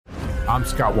I'm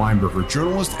Scott Weinberger,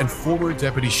 journalist and former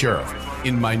deputy sheriff.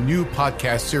 In my new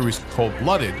podcast series,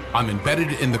 Cold-Blooded, I'm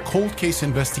embedded in the cold case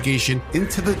investigation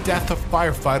into the death of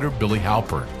firefighter Billy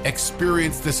Halpern.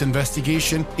 Experience this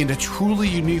investigation in a truly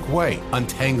unique way,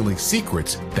 untangling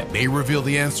secrets that may reveal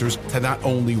the answers to not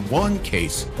only one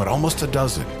case, but almost a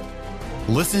dozen.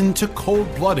 Listen to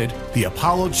Cold-Blooded, the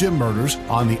Apollo Gym Murders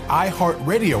on the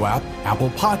iHeartRadio app, Apple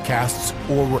Podcasts,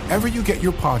 or wherever you get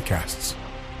your podcasts.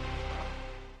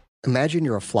 Imagine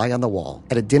you're a fly on the wall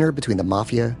at a dinner between the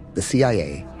Mafia, the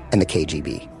CIA, and the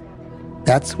KGB.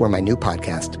 That's where my new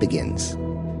podcast begins.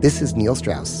 This is Neil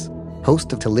Strauss,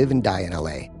 host of To Live and Die in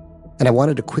LA, and I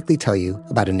wanted to quickly tell you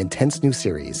about an intense new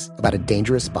series about a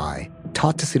dangerous spy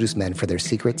taught to seduce men for their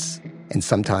secrets and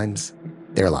sometimes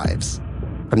their lives.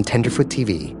 From Tenderfoot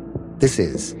TV, this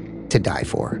is To Die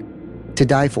For. To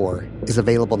Die For is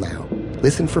available now.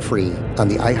 Listen for free on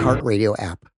the iHeartRadio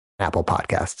app, Apple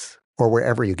Podcasts, or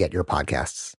wherever you get your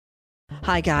podcasts.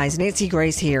 Hi guys, Nancy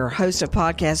Grace here, host of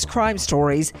podcast Crime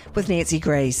Stories with Nancy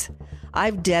Grace.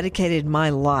 I've dedicated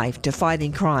my life to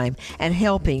fighting crime and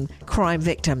helping crime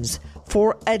victims.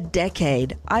 For a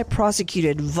decade, I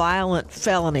prosecuted violent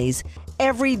felonies.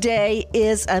 Every day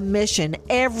is a mission.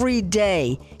 Every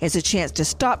day is a chance to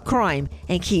stop crime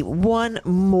and keep one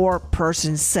more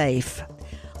person safe.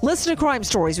 Listen to Crime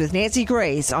Stories with Nancy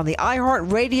Grace on the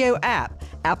iHeartRadio app,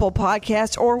 Apple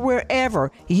Podcasts, or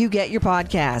wherever you get your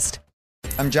podcast.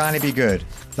 I'm Johnny B. Good,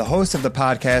 the host of the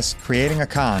podcast Creating a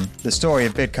Con, the story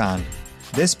of Bitcoin.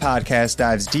 This podcast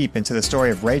dives deep into the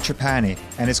story of Ray Trapani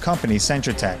and his company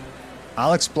Centratech.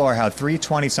 I'll explore how three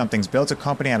 20-somethings built a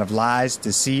company out of lies,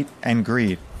 deceit, and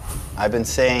greed. I've been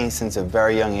saying since a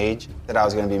very young age that I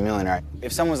was going to be a millionaire.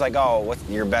 If someone's like, oh, what's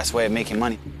your best way of making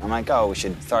money? I'm like, oh, we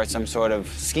should start some sort of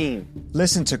scheme.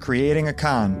 Listen to Creating a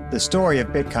Con, the story of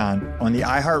Bitcoin, on the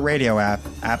iHeartRadio app,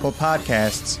 Apple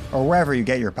Podcasts, or wherever you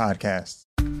get your podcasts.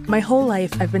 My whole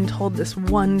life, I've been told this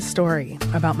one story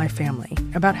about my family,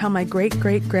 about how my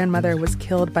great-great-grandmother was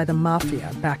killed by the Mafia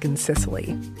back in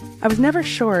Sicily. I was never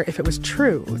sure if it was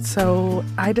true, so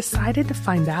I decided to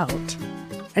find out.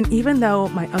 And even though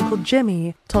my Uncle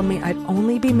Jimmy told me I'd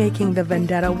only be making the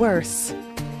vendetta worse,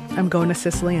 I'm going to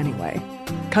Sicily anyway.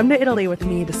 Come to Italy with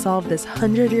me to solve this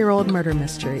 100-year-old murder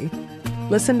mystery.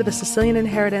 Listen to The Sicilian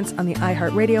Inheritance on the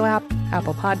iHeartRadio app,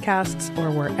 Apple Podcasts,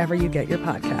 or wherever you get your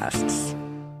podcasts.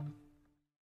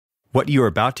 What you are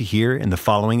about to hear in the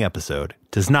following episode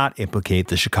does not implicate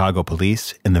the Chicago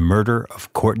police in the murder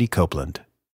of Courtney Copeland.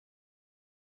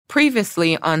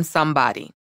 Previously on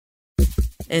Somebody.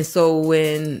 And so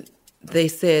when they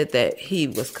said that he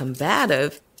was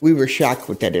combative, we were shocked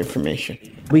with that information.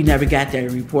 We never got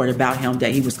that report about him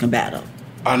that he was combative.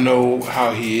 I know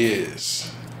how he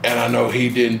is, and I know he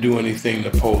didn't do anything to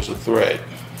pose a threat.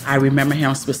 I remember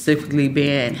him specifically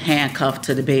being handcuffed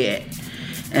to the bed.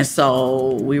 And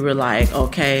so we were like,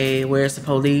 okay, where's the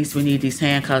police? We need these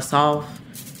handcuffs off.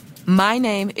 My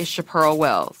name is Chaparral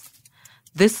Wells.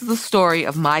 This is the story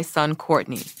of my son,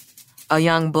 Courtney, a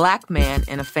young black man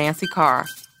in a fancy car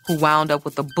who wound up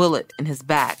with a bullet in his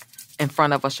back in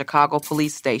front of a Chicago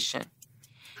police station.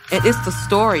 It is the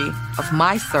story of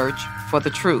my search for the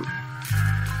truth.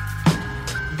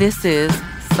 This is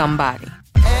Somebody.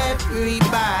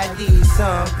 Everybody,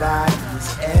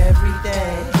 somebody's every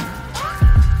day.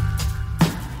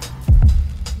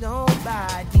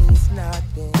 Nobody's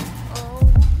nothing.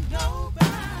 Oh, nobody.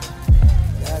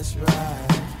 That's right.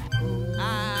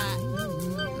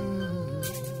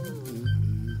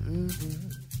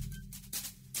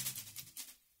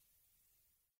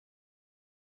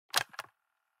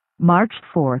 March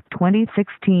 4th,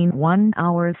 2016, 1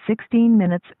 hour, 16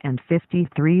 minutes, and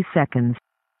 53 seconds.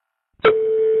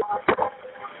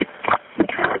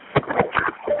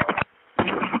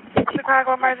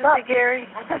 Chicago Emergency, Gary.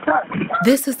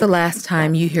 This is the last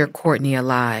time you hear Courtney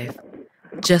alive,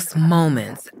 just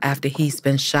moments after he's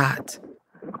been shot.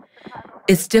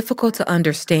 It's difficult to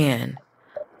understand,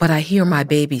 but I hear my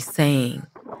baby saying,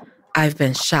 I've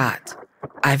been shot.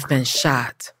 I've been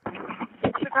shot.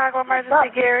 Chicago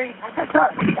Emergency, Gary.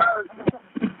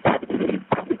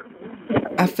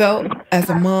 I felt as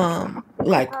a mom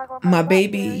like my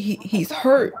baby, he's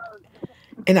hurt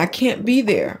and I can't be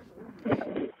there.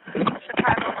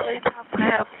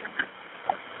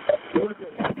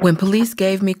 When police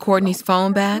gave me Courtney's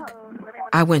phone back,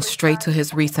 I went straight to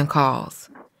his recent calls.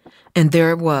 And there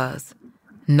it was,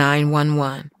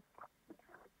 911.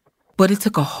 But it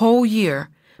took a whole year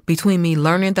between me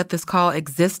learning that this call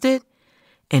existed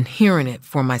and hearing it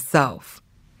for myself.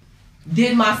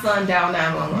 Did my son dial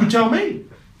 911? You tell me.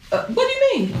 What do you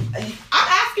mean? I'm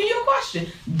asking you a question.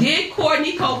 Did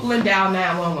Courtney Copeland dial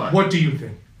 911? What do you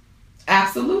think?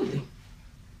 Absolutely.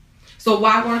 So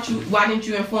why didn't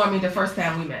you inform me the first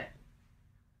time we met?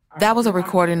 That was a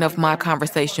recording of my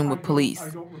conversation with police.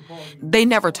 They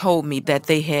never told me that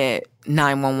they had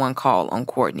 911 call on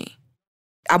Courtney.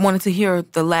 I wanted to hear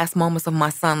the last moments of my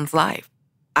son's life.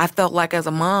 I felt like as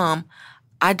a mom,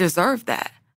 I deserved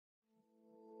that.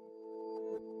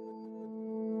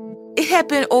 It had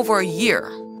been over a year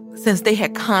since they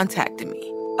had contacted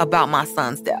me about my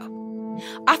son's death.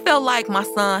 I felt like my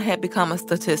son had become a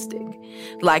statistic,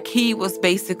 like he was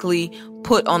basically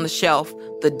put on the shelf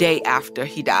the day after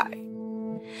he died.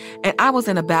 And I was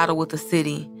in a battle with the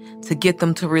city to get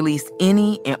them to release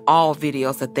any and all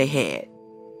videos that they had.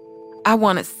 I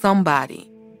wanted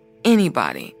somebody,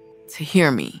 anybody, to hear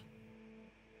me.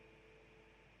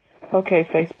 Okay,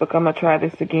 Facebook, I'm going to try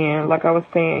this again. Like I was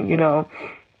saying,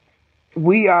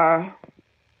 we are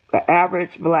the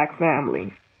average black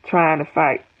family trying to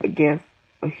fight against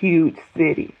a huge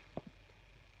city.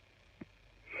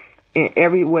 And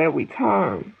everywhere we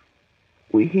turn,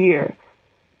 we hear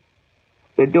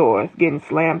the doors getting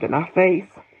slammed in our face.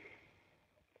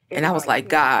 And I was like,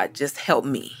 God, just help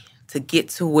me to get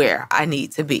to where I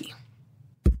need to be.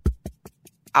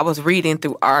 I was reading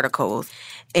through articles,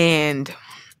 and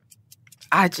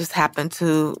I just happened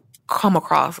to come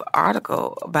across an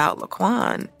article about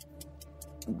Laquan.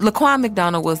 Laquan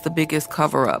McDonald was the biggest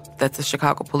cover-up that the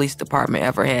Chicago Police Department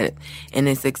ever had in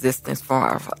its existence,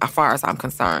 as far as I'm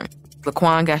concerned.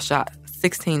 Laquan got shot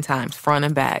 16 times, front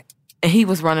and back, and he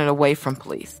was running away from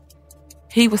police.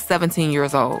 He was 17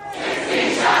 years old.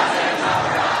 16 shots and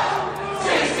cover up.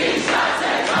 16 shots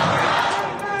and cover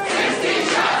up. 16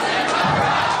 shots and cover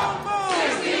up.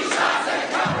 16 shots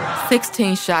and cover up.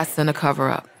 16 shots and a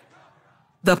cover-up.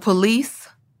 The police,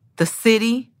 the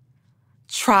city,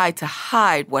 tried to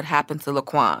hide what happened to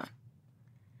Laquan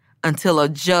until a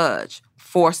judge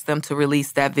forced them to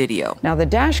release that video. Now, the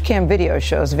dash cam video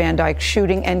shows Van Dyke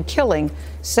shooting and killing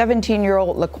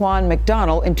 17-year-old Laquan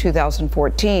McDonald in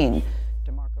 2014.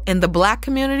 In the black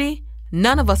community,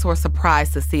 none of us were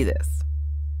surprised to see this.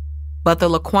 But the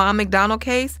Laquan McDonald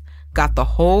case got the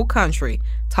whole country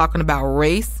talking about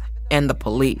race and the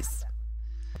police.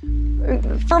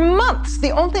 For months, the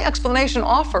only explanation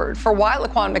offered for why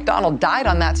Laquan McDonald died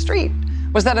on that street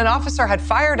was that an officer had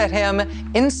fired at him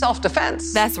in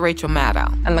self-defense. That's Rachel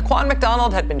Maddow. And Laquan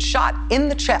McDonald had been shot in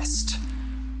the chest.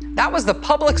 That was the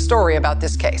public story about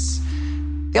this case.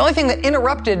 The only thing that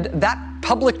interrupted that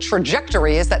public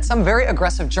trajectory is that some very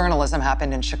aggressive journalism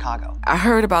happened in Chicago. I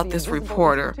heard about this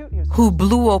reporter who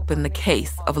blew open the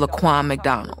case of Laquan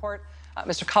McDonald.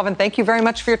 Mr. Colvin, thank you very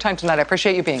much for your time tonight. I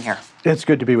appreciate you being here. It's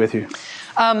good to be with you.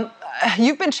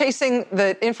 You've been chasing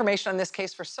the information on this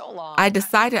case for so long. I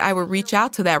decided I would reach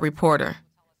out to that reporter,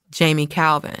 Jamie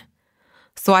Calvin.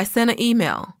 So I sent an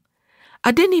email.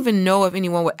 I didn't even know if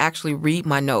anyone would actually read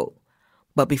my note.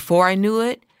 But before I knew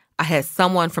it, I had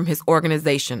someone from his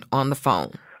organization on the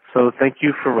phone. So thank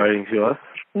you for writing to us.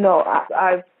 No,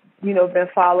 I've been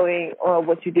following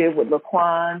what you did with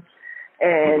Laquan,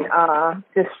 and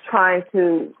just trying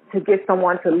to get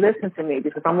someone to listen to me,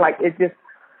 because I'm like, it just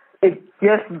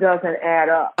doesn't add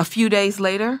up. A few days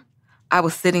later, I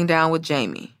was sitting down with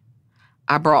Jamie.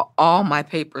 I brought all my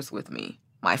papers with me,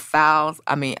 my files.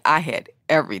 I had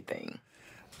everything.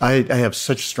 I have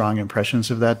such strong impressions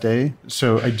of that day.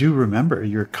 So I do remember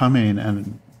your coming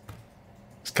and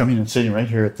sitting right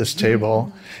here at this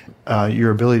table,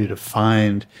 your ability to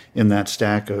find in that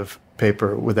stack of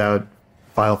paper without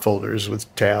file folders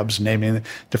with tabs naming,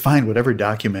 to find whatever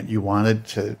document you wanted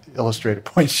to illustrate a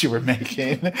point you were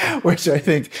making, which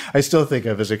I still think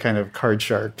of as a kind of card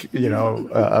shark,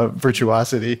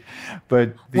 virtuosity.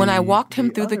 But when I walked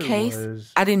him through the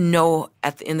case, I didn't know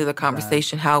at the end of the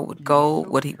conversation how it would go,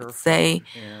 what he would say,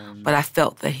 but I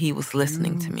felt that he was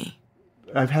listening to me.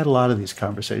 I've had a lot of these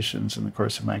conversations in the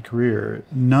course of my career,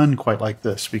 none quite like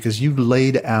this, because you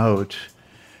laid out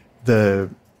the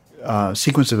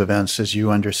sequence of events as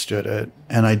you understood it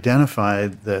and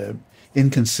identified the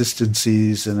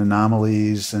inconsistencies and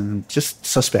anomalies and just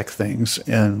suspect things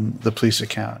in the police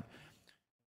account.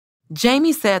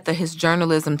 Jamie said that his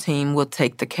journalism team would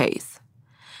take the case.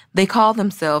 They call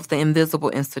themselves the Invisible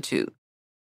Institute.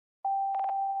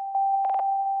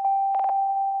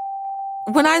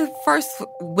 When I first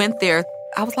went there,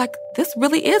 I was like, this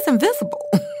really is invisible.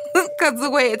 Because the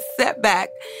way it's set back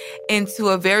into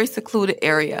a very secluded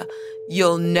area,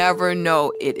 you'll never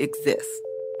know it exists.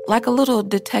 Like a little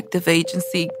detective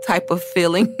agency type of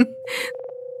feeling.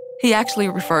 He actually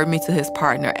referred me to his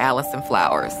partner, Allison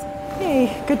Flowers.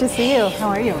 Hey, good to see you. How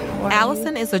are you?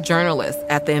 Allison is a journalist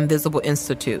at the Invisible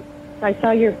Institute. I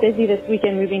saw you're busy this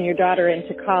weekend moving your daughter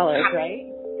into college, right?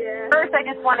 Yeah. First, I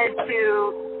just wanted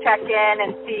to check in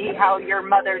and see how your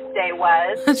Mother's Day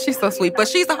was. She's so sweet, but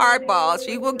she's a hardball.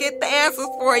 She will get the answers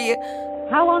for you.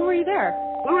 How long were you there?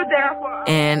 We were there for...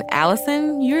 And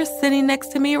Allison, you're sitting next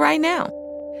to me right now.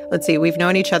 Let's see, we've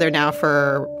known each other now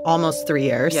for almost 3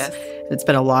 years. Yes. It's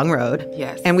been a long road.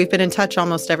 Yes. And we've been in touch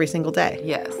almost every single day.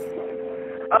 Yes.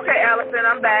 Okay, Allison,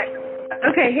 I'm back.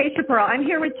 Okay, hey, Chaparral. I'm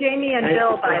here with Jamie and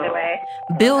Bill, by the way.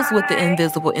 Bill's with the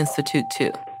Invisible Institute,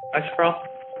 too. Hi, Chaparral.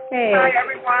 Hey. Hi,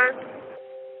 everyone.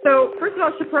 So, first of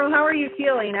all, Chaparral, how are you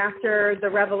feeling after the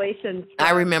revelations?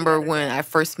 I remember when I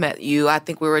first met you, I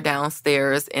think we were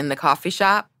downstairs in the coffee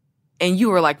shop, and you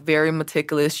were, like, very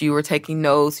meticulous. You were taking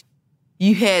notes.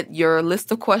 You had your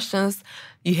list of questions.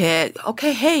 You had,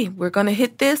 okay, hey, we're going to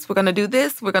hit this. We're going to do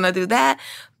this. We're going to do that.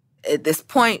 At this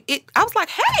point, I was like,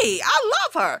 hey, I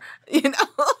love her, you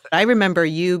know? I remember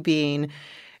you being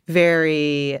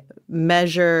very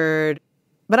measured,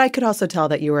 but I could also tell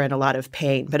that you were in a lot of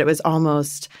pain, but it was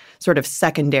almost sort of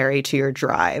secondary to your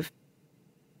drive.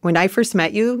 When I first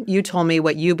met you, you told me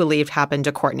what you believed happened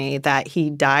to Courtney, that he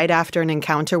died after an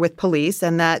encounter with police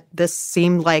and that this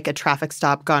seemed like a traffic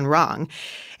stop gone wrong.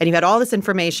 And you had all this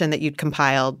information that you'd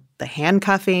compiled, the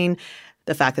handcuffing,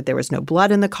 the fact that there was no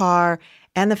blood in the car,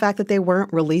 and the fact that they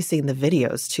weren't releasing the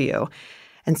videos to you.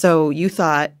 And so you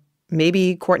thought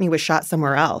maybe Courtney was shot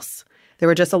somewhere else. There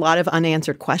were just a lot of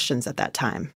unanswered questions at that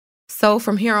time. So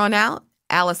from here on out,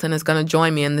 Allison is going to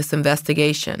join me in this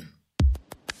investigation.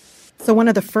 So one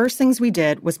of the first things we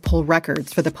did was pull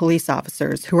records for the police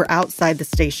officers who were outside the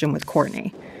station with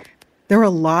Courtney. There were a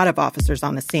lot of officers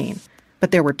on the scene,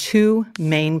 but there were two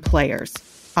main players,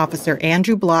 Officer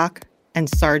Andrew Block and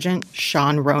Sergeant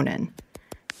Sean Ronan.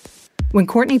 When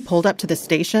Courtney pulled up to the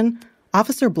station,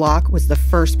 Officer Block was the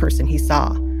first person he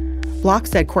saw. Block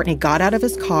said Courtney got out of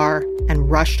his car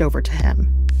and rushed over to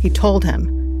him. He told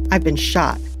him, "I've been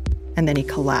shot," and then he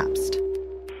collapsed.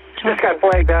 Just got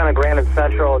flagged down at Grandin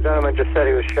Central. A gentleman just said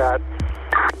he was shot.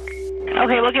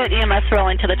 Okay, we'll get EMS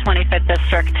rolling to the 25th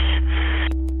District.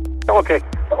 Okay.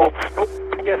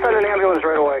 Yeah, send an ambulance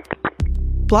right away.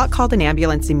 Block called an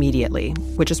ambulance immediately,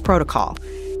 which is protocol.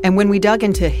 And when we dug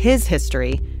into his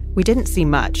history, we didn't see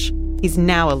much. He's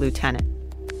now a lieutenant.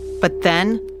 But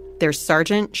then there's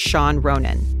Sergeant Sean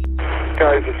Ronan.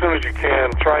 Guys, as soon as you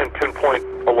can, try and pinpoint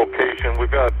a location.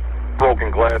 We've got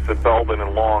broken glass at Belden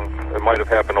and Long. It might have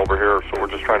happened over here, so we're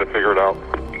just trying to figure it out.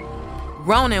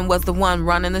 Ronan was the one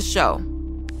running the show.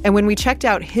 And when we checked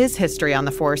out his history on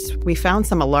the force, we found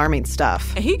some alarming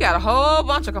stuff. And he got a whole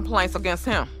bunch of complaints against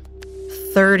him.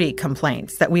 30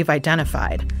 complaints that we've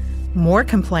identified. More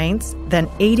complaints than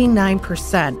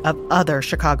 89% of other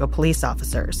Chicago police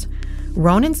officers.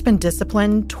 Ronan's been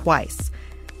disciplined twice.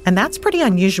 And that's pretty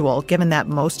unusual, given that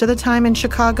most of the time in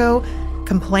Chicago,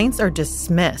 complaints are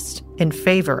dismissed in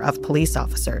favor of police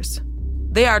officers.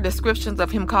 There are descriptions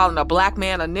of him calling a black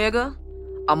man a nigger,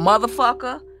 a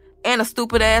motherfucker, and a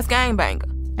stupid-ass gangbanger.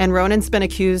 And Ronan's been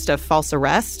accused of false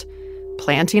arrest,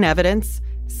 planting evidence,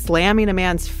 slamming a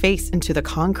man's face into the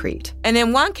concrete. And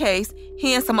in one case,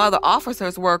 he and some other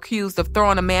officers were accused of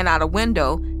throwing a man out a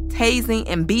window, tasing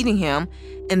and beating him,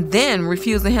 and then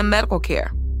refusing him medical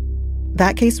care.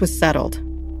 That case was settled.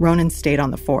 Ronan stayed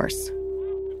on the force.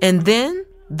 And then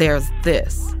there's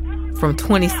this, from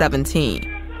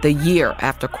 2017, the year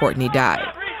after Courtney died.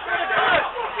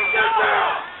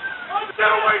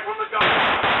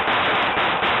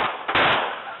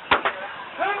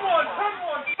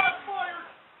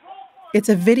 It's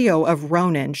a video of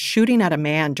Ronan shooting at a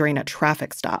man during a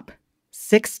traffic stop.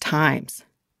 6 times.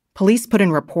 Police put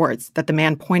in reports that the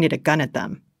man pointed a gun at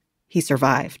them. He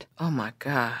survived. Oh, my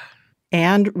God.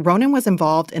 And Ronan was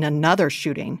involved in another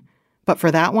shooting. But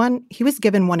for that one, he was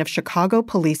given one of Chicago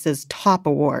Police's top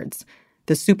awards,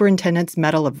 the Superintendent's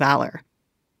Medal of Valor.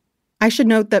 I should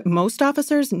note that most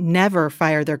officers never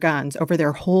fire their guns over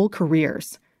their whole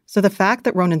careers. So the fact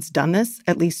that Ronan's done this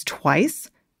at least twice,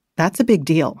 that's a big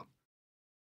deal.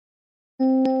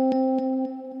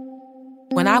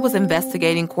 When I was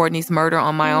investigating Courtney's murder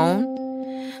on my own,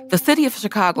 the city of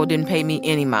Chicago didn't pay me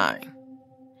any mind.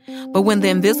 But when the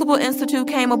Invisible Institute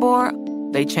came aboard,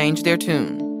 they changed their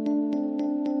tune.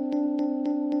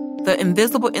 The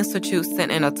Invisible Institute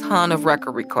sent in a ton of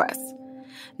record requests,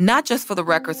 not just for the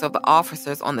records of the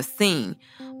officers on the scene,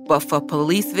 but for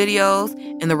police videos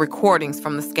and the recordings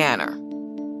from the scanner.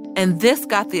 And this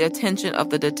got the attention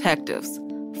of the detectives,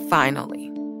 finally.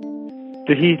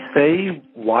 Did he say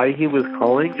why he was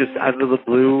calling just out of the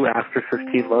blue after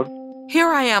 15 months? Here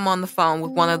I am on the phone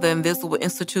with one of the Invisible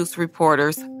Institute's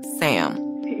reporters, Sam.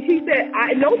 He said,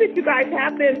 I know that you guys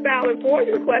have been filing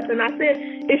FOIA requests, and I said,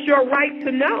 it's your right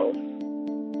to know.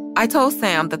 I told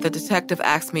Sam that the detective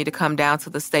asked me to come down to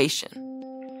the station.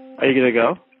 Are you going to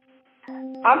go?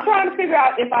 I'm trying to figure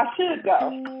out if I should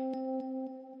go.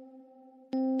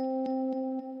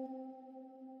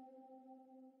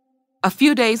 A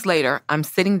few days later, I'm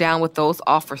sitting down with those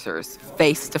officers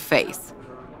face to face.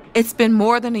 It's been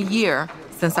more than a year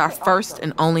since our first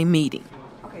and only meeting,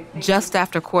 just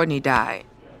after Courtney died.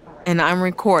 And I'm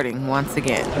recording once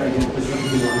again.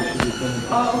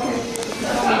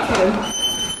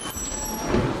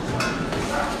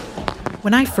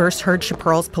 When I first heard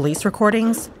Chaparral's police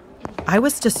recordings, I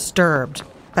was disturbed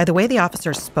by the way the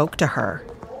officers spoke to her,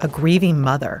 a grieving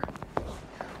mother.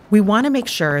 We want to make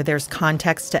sure there's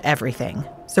context to everything,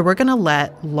 so we're going to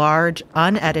let large,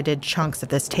 unedited chunks of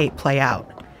this tape play out.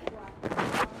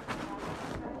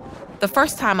 The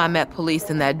first time I met police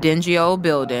in that dingy old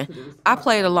building, I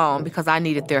played along because I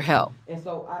needed their help.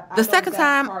 The second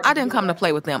time, I didn't come to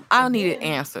play with them. I needed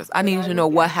answers. I needed to know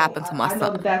what happened to my son. I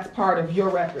know that's part of your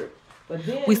record.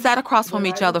 We sat across from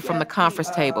each other from the conference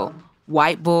table,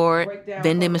 whiteboard,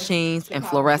 vending machines, and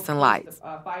fluorescent lights.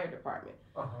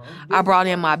 I brought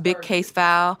in my big case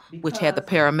file, which had the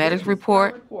paramedics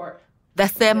report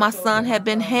that said my son had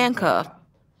been handcuffed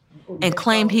and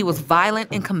claimed he was violent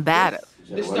and combative.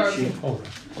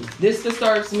 This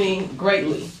disturbs me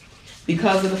greatly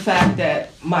because of the fact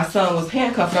that my son was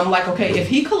handcuffed. And I'm like, okay, if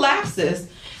he collapses,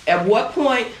 at what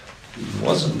point? He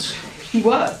wasn't. He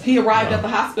was. He arrived at the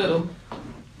hospital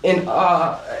in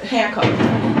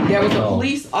handcuffed. There was a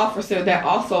police officer that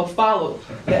also followed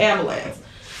the ambulance.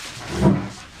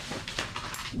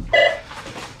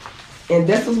 And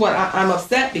this is what I'm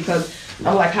upset because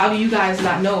I'm like, how do you guys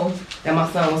not know that my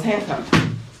son was handcuffed?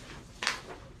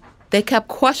 They kept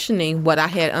questioning what I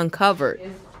had uncovered.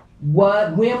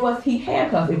 When was he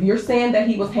handcuffed? If you're saying that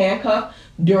he was handcuffed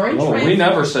during transport. We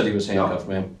never said he was handcuffed,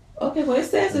 ma'am. Okay, well, it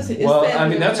says that's a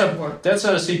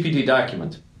CPD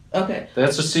document. Okay.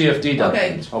 That's a CFD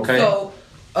document. Okay.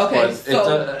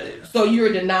 So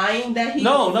you're denying that he?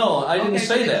 No, I didn't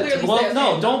say that. Well,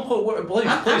 no, don't put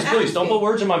please don't put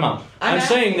words in my mouth. I'm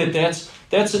saying that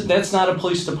that's not a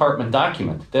police department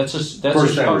document. That's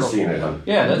First time we're seeing it, huh?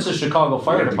 Yeah, that's a Chicago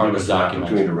Fire Department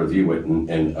document. Opportunity to review it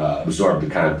and absorb the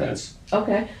contents.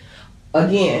 Okay.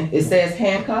 Again, it says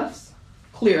handcuffs.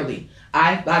 Clearly,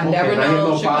 I've never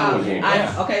known Chicago.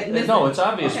 Listen. No, it's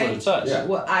obvious what it says. Yeah.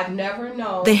 Well, I've never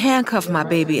known. They handcuffed my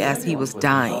baby as he was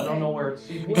dying,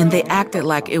 and they acted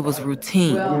like it was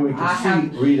routine. We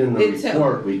can see, reading the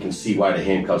report, we can see why the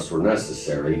handcuffs were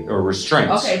necessary. Or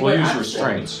restraints. Okay, we'll use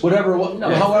restraints.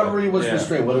 However he was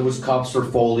restrained, whether it was cuffs or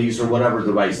Foley's or whatever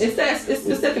device. It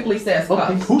specifically says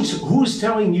cuffs. Who's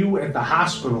telling you at the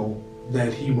hospital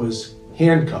that he was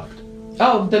handcuffed?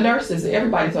 Oh, the nurses.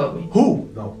 Everybody told me. Who,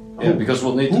 though? Yeah, because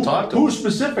we'll need to talk to who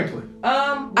specifically?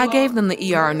 I gave them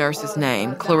the ER nurse's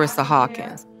name, Clarissa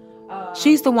Hawkins.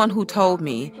 She's the one who told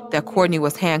me that Courtney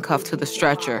was handcuffed to the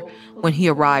stretcher when he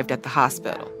arrived at the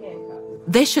hospital.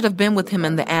 They should have been with him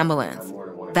in the ambulance.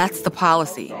 That's the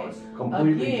policy.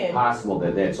 Completely possible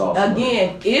that's also.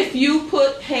 Again, if you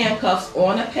put handcuffs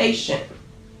on a patient,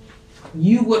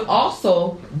 you would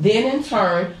also then in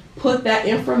turn put that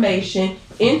information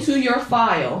into your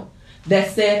file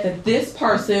that said that this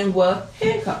person was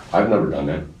handcuffed. I've never done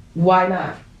that. Why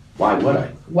not? Why would I?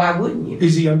 Why wouldn't you?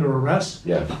 Is he under arrest?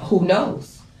 Yeah. Who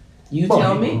knows? You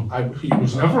tell me. He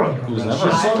was never under arrest.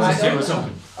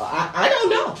 I don't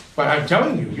know. But I'm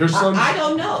telling you, your son. I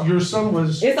don't know. Your son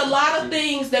was. It's a lot of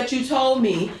things that you told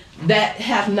me that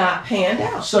have not panned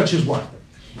out. Such as what?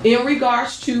 In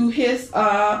regards to his,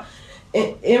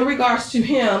 in regards to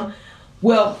him,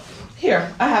 well.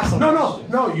 Here, I have some.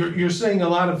 No. You're saying a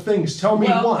lot of things. Tell me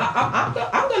what.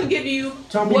 I'm going to give you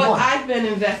what I've been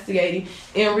investigating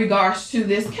in regards to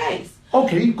this case.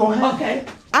 Okay, go ahead. Okay.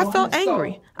 I felt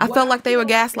angry. I felt like they were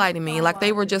gaslighting me, like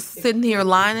they were just sitting here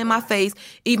lying in my face,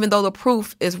 even though the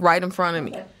proof is right in front of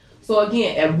me. So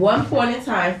again, at one point in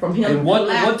time, from him. And what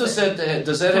does that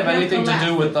have anything to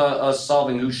do with us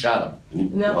solving who shot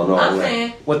him? No, I'm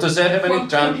saying. What does that have anything?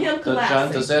 John,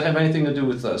 does that have anything to do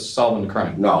with solving the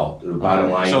crime? No. The bottom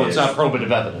line so it's not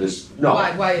probative evidence. No.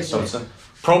 Why is so it's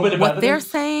probative what evidence? They're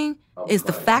saying is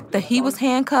the fact that he was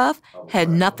handcuffed had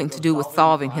nothing to do with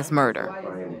solving his murder.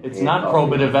 It's not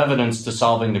probative evidence to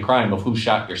solving the crime of who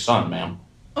shot your son, ma'am.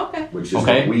 Okay. Which is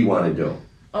what we want to do.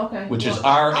 Okay. Which is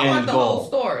our end goal.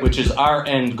 Which is our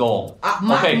end goal.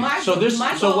 What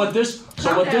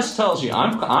this tells you,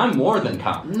 I'm more than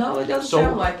calm. No, it doesn't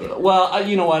sound like it. Well,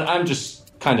 you know what? I'm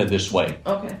just kind of this way.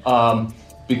 Okay.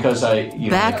 Because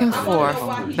back and forth.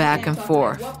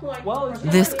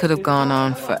 This could have gone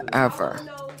on forever.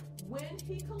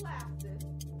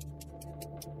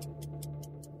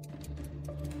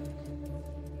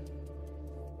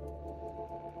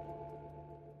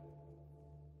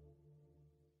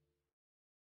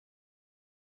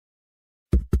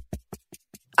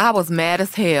 I was mad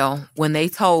as hell when they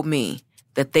told me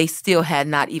that they still had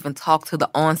not even talked to the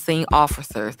on-scene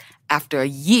officers after a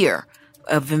year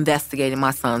of investigating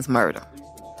my son's murder.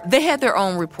 They had their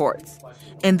own reports,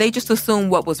 and they just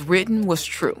assumed what was written was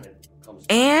true.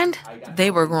 And they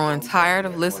were growing tired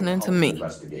of listening to me.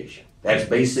 That's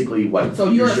basically what... So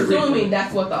you're assuming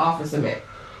that's what the officer meant.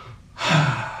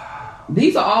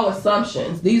 These are all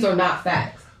assumptions. These are not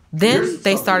facts. Then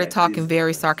they started talking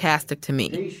very sarcastic to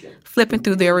me, flipping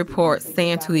through their reports,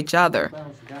 saying to each other,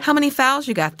 "How many files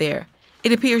you got there?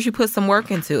 It appears you put some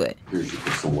work into it." Appears you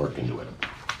put some work into it.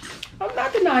 I'm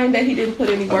not denying that he didn't put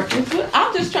any work into it.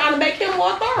 I'm just trying to make him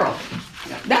more thorough.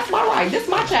 That's my right. This is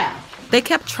my child. They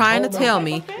kept trying to tell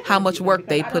me how much work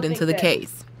they put into the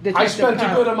case. I spent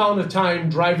a good amount of time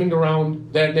driving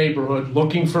around that neighborhood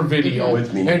looking for video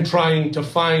and trying to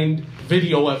find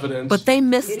video evidence. But they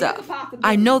missed stuff.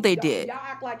 I know they did.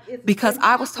 Because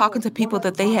I was talking to people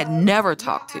that they had never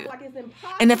talked to.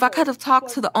 And if I could have talked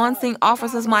to the on-scene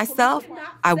officers myself,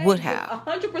 I would have.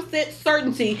 100%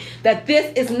 certainty that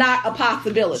this is not a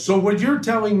possibility. So what you're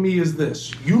telling me is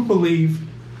this. You believe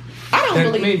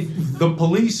the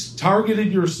police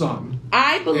targeted your son.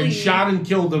 I believe. And shot and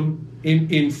killed him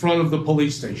in front of the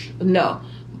police station. No.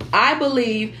 I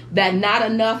believe that not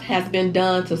enough has been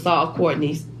done to solve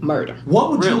Courtney's murder.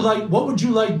 What would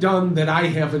you like done that I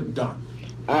haven't done?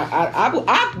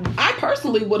 I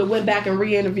personally would have went back and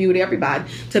re-interviewed everybody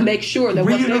to make sure that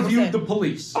re-interviewed the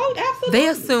police. Oh, absolutely. They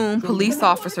assume police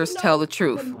officers tell the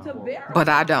truth, but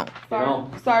I don't.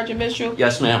 Sergeant Mitchell.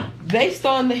 Yes, ma'am. Based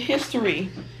on the history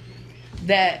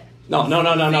that. No.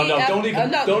 Don't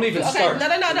even start. No.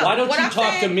 Why don't you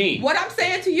talk to me? What I'm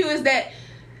saying to you is that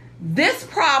this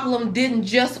problem didn't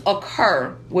just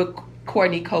occur with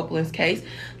Courtney Copeland's case.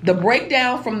 The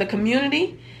breakdown from the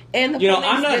community and the police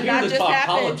I'm not did here not to just talk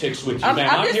happen. politics with you, ma'am.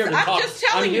 I'm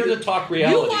here to talk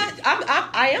reality.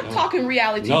 I am talking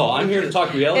reality. No, I'm here to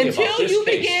talk reality until about this you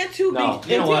case. Begin to no,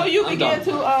 be, until you begin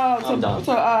to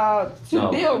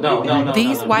build.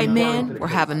 These white men were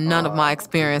having none of my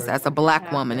experience as a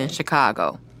black woman in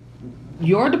Chicago.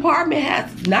 Your department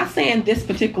has, not saying this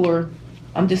particular,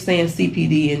 I'm just saying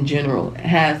CPD in general,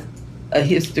 has a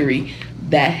history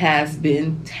that has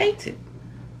been tainted.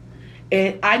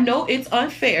 And I know it's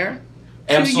unfair.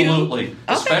 Absolutely.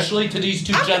 Especially to these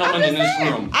two gentlemen in this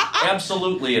room.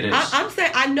 Absolutely it is. I'm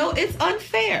saying I know it's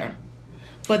unfair.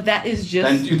 But that is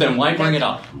just... Then why bring it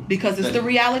up? Because it's the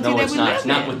reality that we live in. No, it's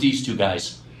not with these two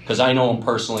guys. Because I know them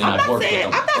personally and I've worked with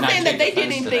them. I'm not saying that they did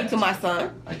anything to my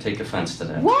son. I take offense to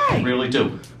that. Why? I really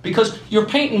do. Because you're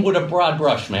painting with a broad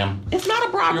brush, ma'am. It's not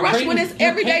a broad brush when it's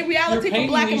everyday reality for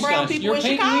black and brown people in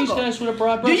Chicago. You're painting these guys with a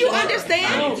broad brush. Do you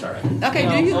understand? Okay,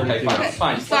 do you? Okay,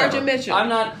 fine. Sergeant Mitchell. I'm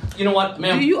not, you know what,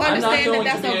 ma'am? Do you understand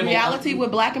that that's a reality with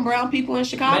black and brown people in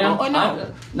Chicago or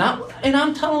no? And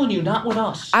I'm telling you, not with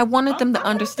us. I wanted them to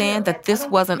understand that this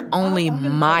wasn't only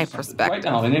my perspective. Right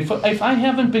now, and if I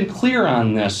haven't been clear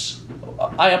on this,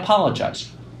 I apologize.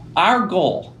 Our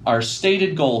goal, our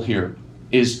stated goal here,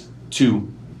 is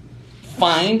to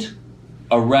find,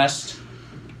 arrest,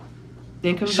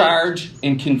 charge,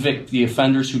 and convict the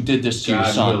offenders who did this to your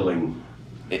son.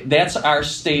 That's our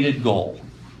stated goal.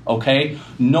 Okay?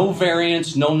 No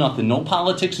variance, no nothing. No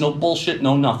politics, no bullshit,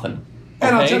 no nothing.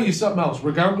 And I'll tell you something else.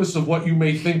 Regardless of what you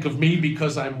may think of me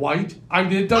because I'm white, I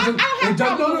want you to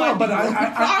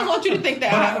think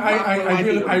that.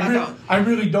 I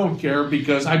really don't care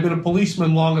because I've been a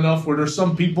policeman long enough where there's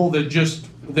some people that just.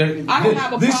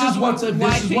 This is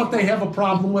what they have a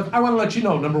problem with. I want to let you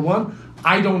know. Number one,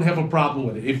 I don't have a problem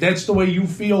with it. If that's the way you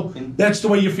feel, that's the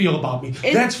way you feel about me.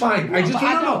 That's fine. I just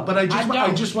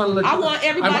want to let you know. I want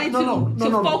everybody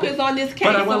to focus on this case.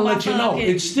 But I want to let you know,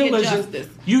 it still isn't.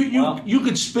 You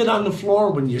could spit on the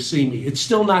floor when you see me. It's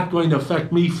still not going to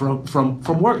affect me from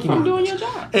working on doing your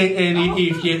job. And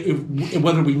if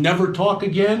whether we never talk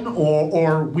again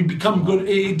or we become good,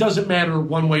 it doesn't matter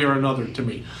one way or another to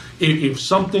me. If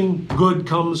something good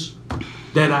comes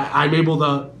that I'm able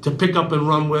to pick up and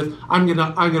run with, I'm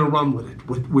gonna run with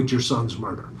it with your son's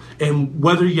murder. And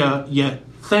whether you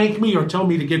thank me or tell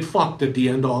me to get fucked at the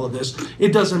end of all of this,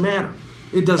 it doesn't matter.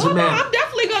 It doesn't matter. I'm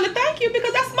definitely gonna thank you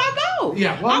because that's my goal.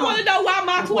 Yeah. I want to know why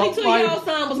my 22-year-old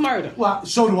son was murdered. Well,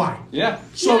 so do I. Yeah.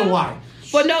 So do I.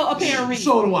 For no apparent reason.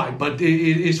 So do I. But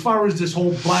as far as this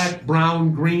whole black,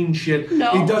 brown, green shit,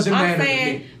 it doesn't matter to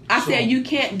me. I said you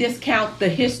can't discount the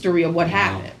history of what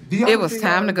happened. It was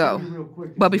time to go.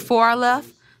 But before I left,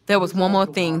 there was one more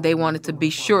thing they wanted to be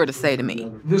sure to say to me.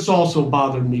 This also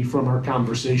bothered me from our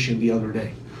conversation the other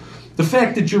day. The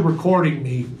fact that you're recording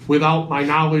me without my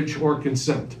knowledge or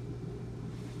consent.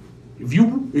 If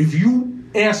you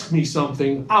ask me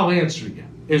something, I'll answer you.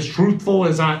 as truthful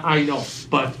as I know.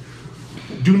 But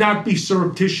do not be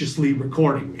surreptitiously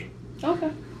recording me.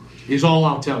 Okay. Is all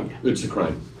I'll tell you. It's a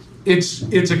crime. It's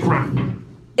a crime.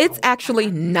 It's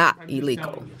actually not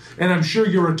illegal. And I'm sure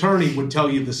your attorney would tell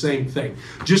you the same thing.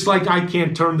 Just like I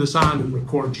can't turn this on and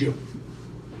record you.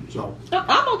 So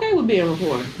I'm okay with being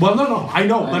recorded. Well, no, I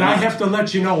know, but I have to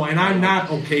let you know, and I'm not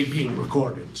okay being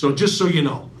recorded. So just so you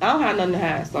know. I don't have nothing to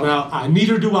hide. So. Well,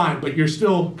 neither do I, but you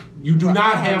do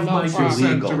not have my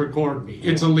consent to record me.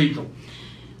 It's illegal.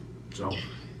 So,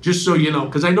 just so you know,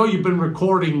 because I know you've been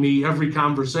recording me every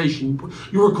conversation.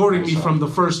 You're recording me from the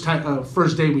first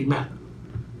day we met.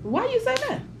 Why you say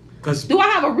that? Because do I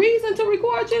have a reason to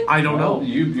record you? I don't know.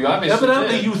 You obviously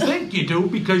evidently did. You think you do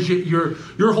because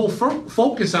your whole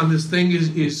focus on this thing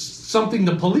is something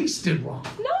the police did wrong.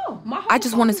 No, I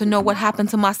just wanted to know what happened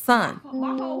to my son.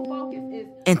 My whole focus is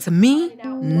And to me,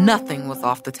 nothing was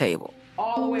off the table.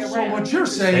 all the way around. So what you're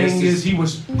saying is he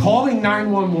was calling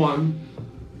 911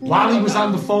 while he was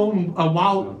on the phone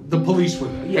while the police were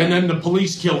there, and then the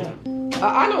police killed him.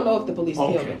 I don't know if the police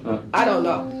killed him. I don't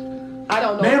know.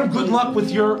 Ma'am, good luck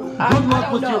with your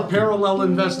your parallel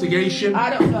investigation. I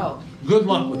don't know. Good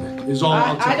luck with it. Is all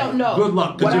I'll tell you. I don't know. Good luck,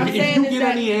 What because I'm if saying you is get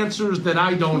that- any answers that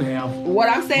I don't have, What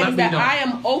I'm saying let is me that know. I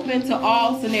am open to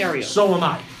all scenarios. So am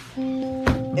I.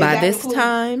 By this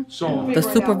time, So the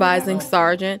supervising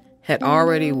sergeant had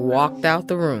already walked out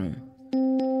the room.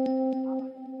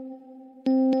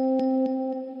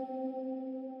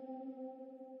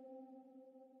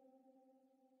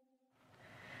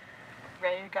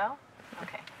 Ready to go?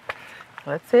 Okay.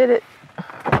 Let's hit it.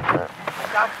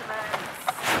 Documents.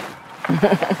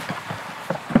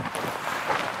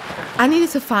 I needed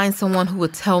to find someone who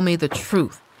would tell me the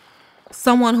truth.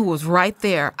 Someone who was right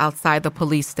there outside the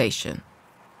police station.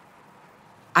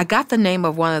 I got the name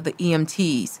of one of the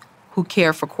EMTs who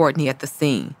cared for Courtney at the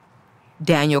scene,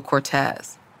 Daniel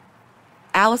Cortez.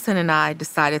 Allison and I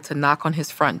decided to knock on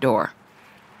his front door.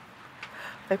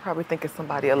 They probably think it's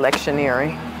somebody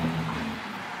electioneering.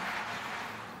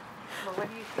 Well, what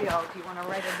do you feel? Do you want to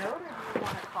write a note or do you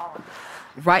want to call him?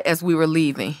 Right as we were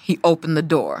leaving, he opened the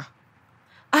door.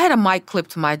 I had a mic clipped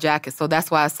to my jacket, so that's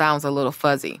why it sounds a little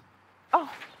fuzzy.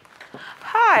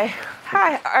 Hi.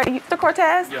 Are you the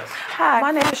Cortez? Yes. Hi,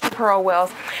 my name is Pearl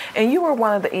Wells, and you were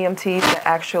one of the EMTs that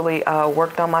actually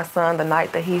worked on my son the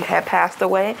night that he had passed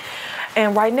away.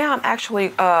 And right now I'm actually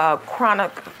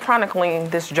chronicling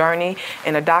this journey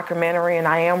in a documentary, and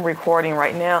I am recording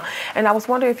right now. And I was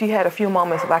wondering if you had a few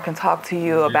moments if I can talk to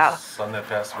you about... Son that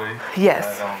passed away?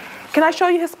 Yes. Can I show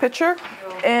you his picture?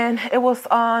 And it was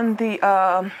on the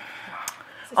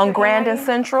on Grand and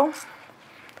Central.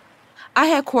 I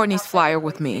had Courtney's flyer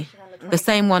with me, the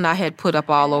same one I had put up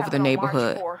all over the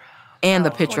neighborhood, and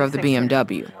the picture of the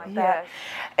BMW. Yeah.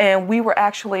 And we were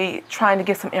actually trying to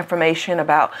get some information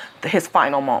about his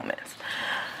final moments.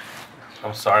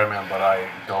 I'm sorry, man, but I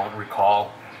don't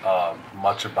recall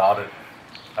much about it.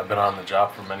 I've been on the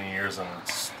job for many years, and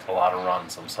it's a lot of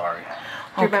runs. I'm sorry.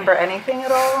 Do you remember anything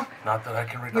at all? Not that I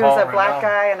can He recall was a right black now.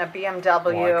 guy in a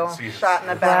BMW, shot in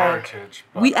the back.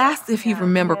 We asked if he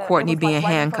remembered Courtney being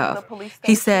handcuffed.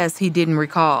 He says he didn't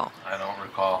recall. I don't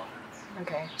recall.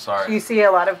 Okay. Sorry. Do you see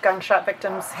a lot of gunshot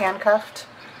victims handcuffed?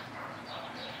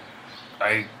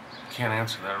 I can't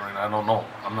answer that right now. I don't know.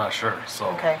 I'm not sure. So.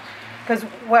 Okay. Because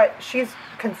what she's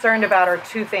concerned about are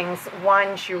two things.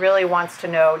 One, she really wants to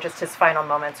know just his final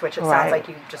moments, which it Right. sounds like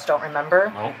you just don't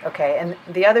remember. Nope. Okay. And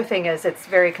the other thing is it's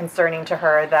very concerning to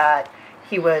her that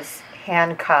he was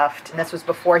handcuffed, and this was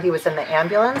before he was in the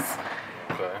ambulance.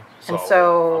 Okay. And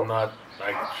so- I'm not.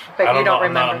 But I don't you don't know.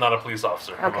 remember? I'm not a police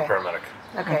officer. I'm a Okay. paramedic.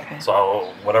 Okay.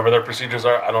 So whatever their procedures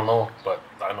are, I don't know, but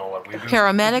I know what we do.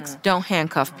 Paramedics don't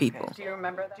handcuff people. Do you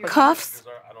remember that? Cuffs,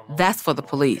 that's for the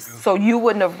police. So you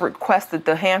wouldn't have requested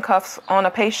the handcuffs on a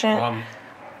patient?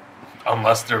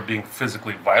 Unless they're being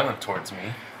physically violent towards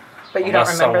me. But you don't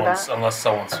remember that? Unless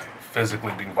someone's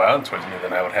physically being violent towards me,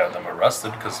 then I would have them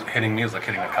arrested because hitting me is like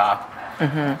hitting a cop.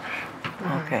 Mm-hmm.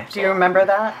 Okay. Do you remember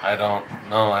that? I don't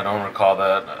recall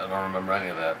that. I don't remember any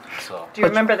of that. So. Do you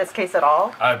remember this case at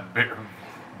all?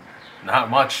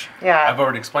 Not much. Yeah. I've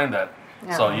already explained that.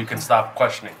 Yeah. So you can stop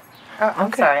questioning. Oh,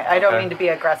 I'm sorry. I don't Okay. mean to be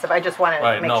aggressive. I just wanted to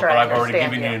Right, make no, sure but I I've already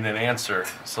understand given you an answer,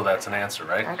 so that's an answer,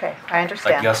 right? Okay, I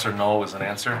understand. Like yes or no is an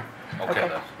answer? Okay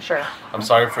then. Sure. I'm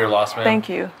sorry for your loss, man. Thank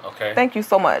you. Okay. Thank you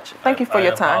so much. Thank you for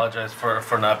your I time. apologize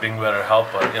for not being better help,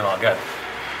 but again,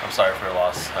 I'm sorry for your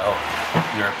loss. I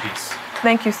hope you're at peace.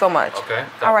 Thank you so much. Okay.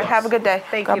 God All right. bless. Have a good day.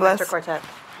 Thank God you, bless. Mr. Quartet.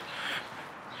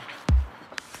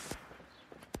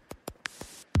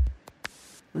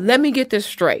 Let me get this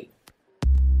straight.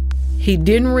 He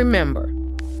didn't remember.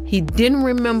 he didn't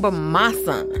remember my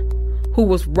son, who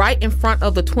was right in front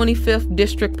of the 25th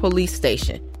District Police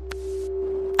Station.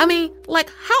 I mean, like,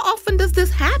 how often does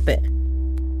this happen?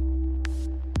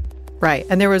 Right.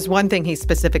 And there was one thing he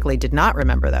specifically did not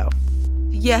remember, though.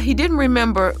 Yeah, he didn't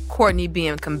remember Courtney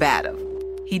being combative.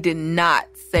 He did not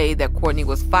say that Courtney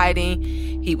was fighting,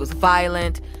 he was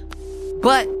violent.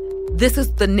 But this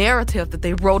is the narrative that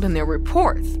they wrote in their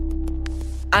reports.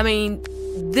 I mean,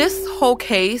 this whole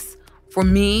case, for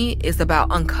me, is about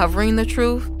uncovering the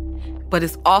truth, but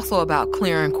it's also about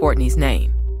clearing Courtney's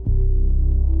name.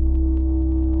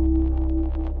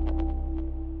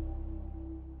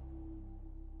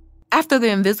 After the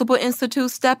Invisible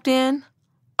Institute stepped in,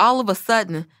 all of a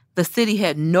sudden, the city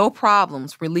had no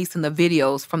problems releasing the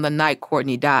videos from the night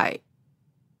Courtney died.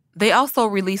 They also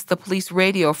released the police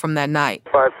radio from that night.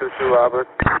 522 Robert.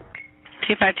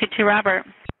 2522 Robert.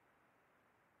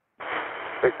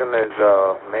 Victim is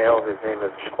male. His name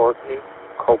is Courtney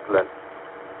Copeland.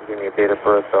 Give me a date of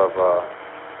birth of...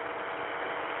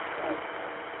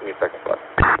 Give me a second,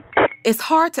 please. It's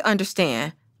hard to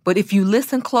understand, but if you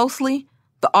listen closely,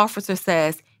 the officer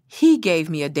says, he gave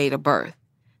me a date of birth.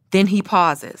 Then he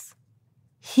pauses.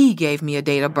 He gave me a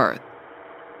date of birth.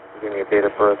 Give me a date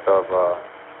of birth of...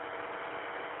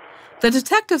 The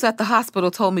detectives at the hospital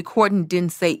told me Courtney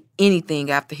didn't say anything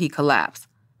after he collapsed.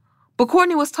 But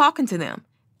Courtney was talking to them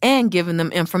and giving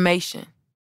them information.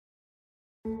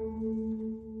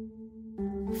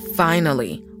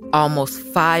 Finally, almost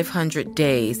 500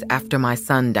 days after my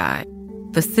son died,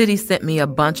 the city sent me a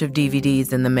bunch of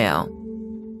DVDs in the mail.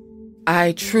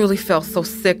 I truly felt so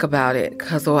sick about it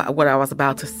because of what I was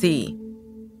about to see.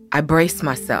 I braced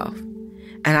myself,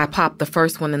 and I popped the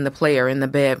first one in the player in the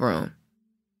bedroom.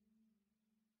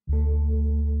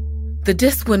 The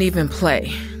disc wouldn't even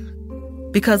play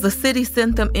because the city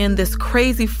sent them in this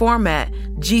crazy format,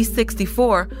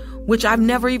 G64, which I've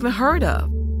never even heard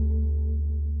of.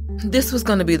 This was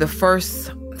going to be the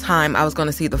first time I was going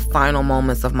to see the final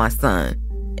moments of my son.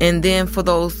 And then for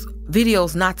those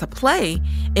videos not to play,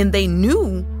 and they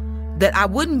knew that I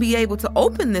wouldn't be able to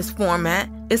open this format,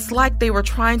 it's like they were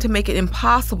trying to make it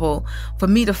impossible for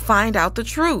me to find out the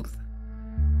truth.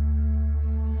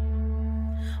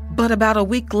 But about a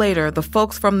week later, the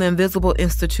folks from the Invisible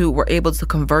Institute were able to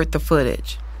convert the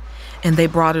footage, and they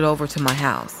brought it over to my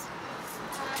house.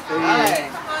 Hi,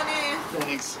 honey.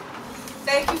 Thanks.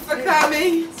 Thank you for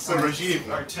coming. So Rajiv,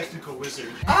 our technical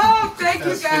wizard. Oh, thank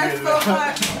you guys so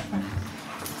much.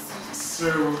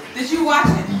 So... Did you watch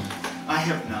it? I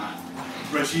have not.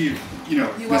 Rajiv,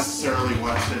 you necessarily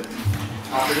watched it.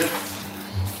 Operative?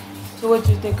 So what'd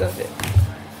you think of it?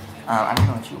 I don't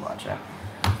know what you watch it.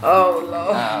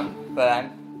 Oh, Lord.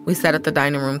 We sat at the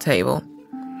dining room table.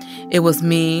 It was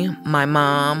me, my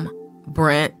mom,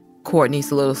 Brent,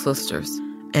 Courtney's little sisters,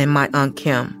 and my Aunt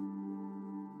Kim.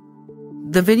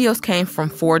 The videos came from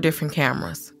 4 different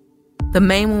cameras. The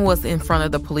main one was in front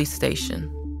of the police station.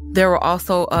 There were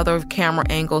also other camera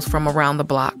angles from around the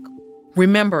block.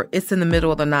 Remember, it's in the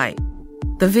middle of the night.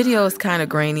 The video is kind of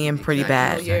grainy and pretty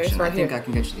bad. Yeah, it's right here. I think I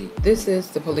can get you the... This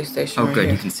is the police station. Oh, right good,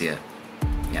 here. you can see it.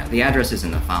 Yeah, the address is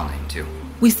in the file name, too.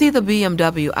 We see the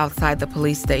BMW outside the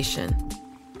police station.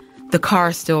 The car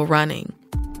is still running.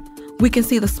 We can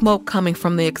see the smoke coming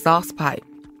from the exhaust pipe.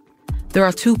 There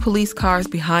are 2 police cars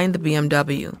behind the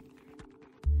BMW.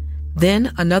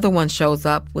 Then another one shows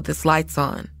up with its lights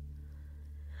on.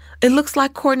 It looks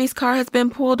like Courtney's car has been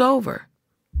pulled over.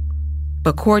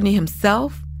 But Courtney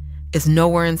himself is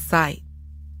nowhere in sight.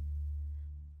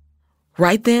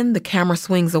 Right then, the camera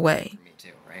swings away.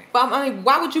 But I mean,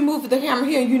 why would you move the camera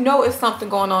here? You know it's something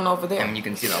going on over there. I mean, you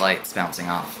can see the lights bouncing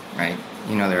off, right?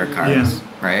 You know there are cars,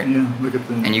 right? Yeah, look at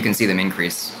them. And you can see them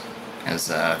increase as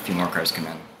a few more cars come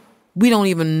in. We don't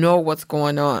even know what's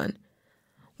going on.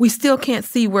 We still can't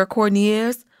see where Courtney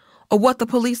is or what the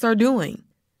police are doing.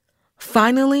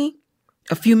 Finally,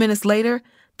 a few minutes later,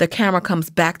 the camera comes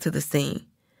back to the scene,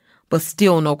 but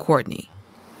still no Courtney.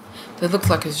 That looks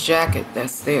like his jacket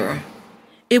that's there.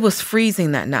 It was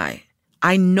freezing that night.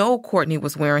 I know Courtney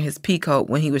was wearing his pea coat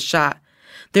when he was shot.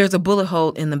 There's a bullet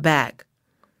hole in the back.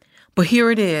 But here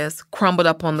it is, crumbled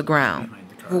up on the ground.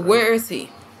 Well, where is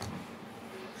he?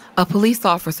 A police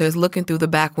officer is looking through the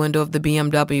back window of the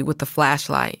BMW with the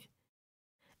flashlight.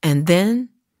 And then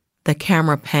the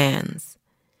camera pans,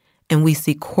 and we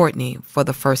see Courtney for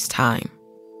the first time.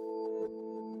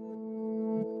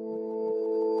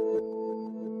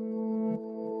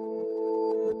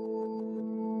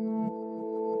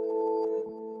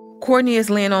 Courtney is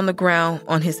laying on the ground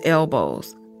on his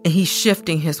elbows, and he's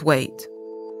shifting his weight.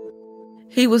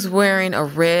 He was wearing a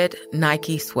red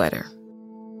Nike sweater.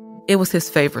 It was his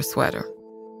favorite sweater.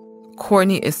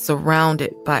 Courtney is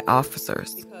surrounded by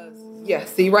officers. Yeah,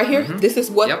 see right here? Mm-hmm. This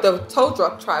is what the tow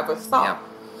truck driver saw.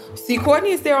 Yep. See, Courtney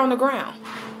is there on the ground.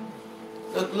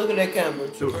 Look at that camera.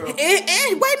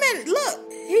 And wait a minute,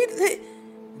 look.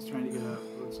 He's trying to get up,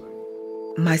 it looks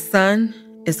like. My son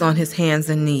is on his hands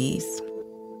and knees.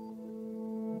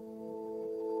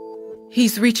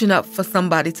 He's reaching up for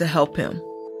somebody to help him.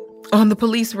 On the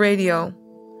police radio,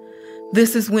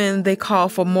 this is when they call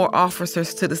for more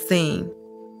officers to the scene.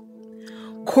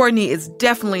 Courtney is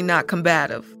definitely not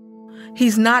combative.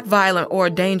 He's not violent or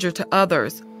a danger to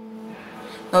others.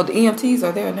 No, the EMTs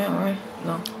are there now, right?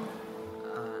 No.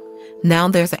 Now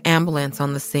there's an ambulance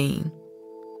on the scene.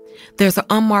 There's an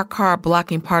unmarked car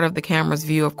blocking part of the camera's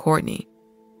view of Courtney.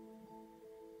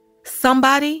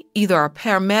 Somebody, either a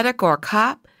paramedic or a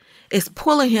cop, is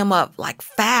pulling him up like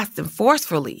fast and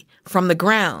forcefully from the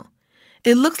ground.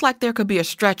 It looks like there could be a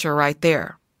stretcher right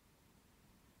there.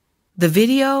 The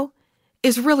video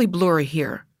is really blurry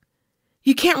here.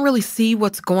 You can't really see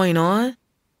what's going on.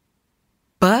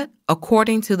 But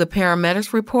according to the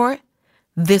paramedics report,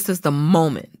 this is the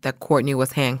moment that Courtney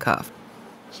was handcuffed.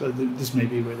 So this may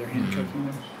be where they're handcuffing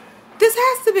him? This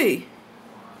has to be.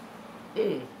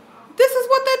 This is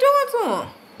what they're doing to him.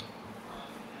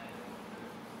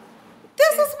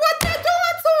 This is what they're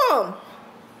doing to him.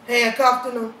 Handcuffed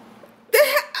him.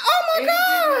 Oh my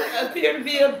God! He appear to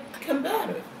be a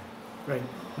combative. Right.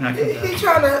 Not combative. He's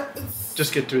trying to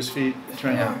just get to his feet.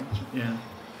 Trying to, yeah.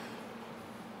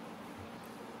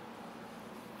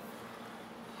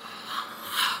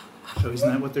 So isn't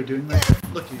that what they're doing right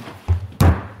there? Look at you.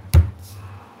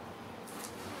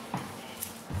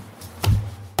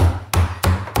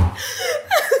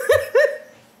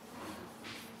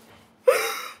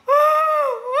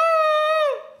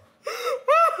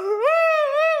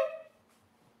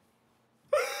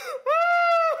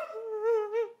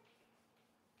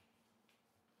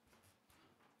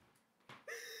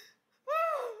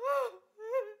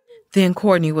 Then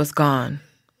Courtney was gone.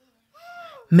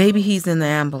 Maybe he's in the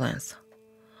ambulance.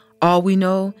 All we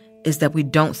know is that we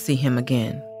don't see him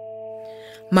again.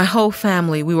 My whole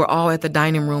family, we were all at the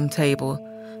dining room table,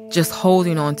 just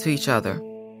holding on to each other.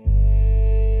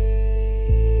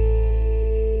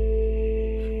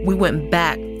 We went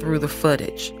back through the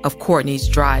footage of Courtney's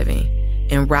driving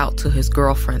en route to his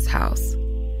girlfriend's house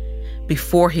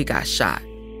before he got shot.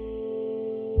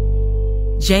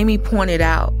 Jamie pointed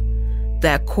out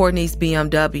that Courtney's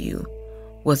BMW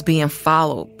was being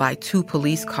followed by 2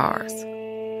 police cars,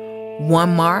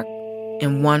 one marked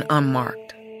and one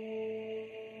unmarked.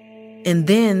 And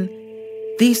then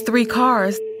these 3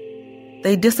 cars,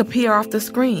 they disappear off the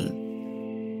screen.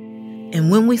 And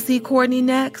when we see Courtney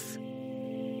next,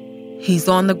 he's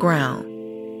on the ground,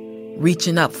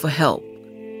 reaching up for help,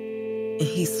 and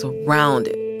he's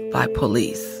surrounded by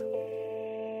police.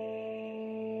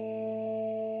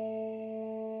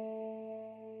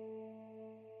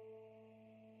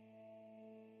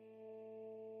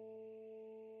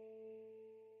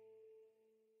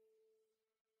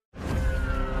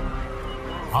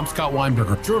 I'm Scott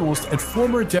Weinberger, journalist and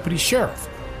former deputy sheriff.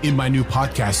 In my new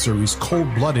podcast series,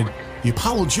 Cold Blooded, The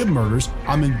Apollo Gym Murders,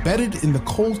 I'm embedded in the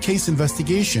cold case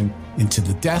investigation into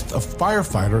the death of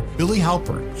firefighter Billy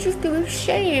Halpern. It's just a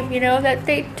shame, that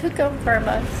they took him from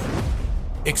us.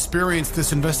 Experience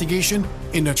this investigation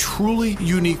in a truly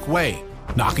unique way,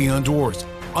 knocking on doors,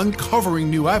 uncovering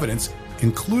new evidence,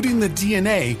 including the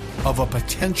DNA of a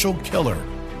potential killer.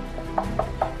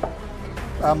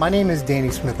 My name is Danny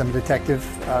Smith. I'm a detective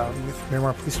with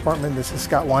Miramar Police Department. This is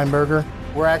Scott Weinberger.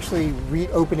 We're actually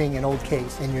reopening an old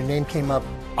case, and your name came up.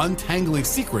 Untangling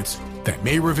secrets that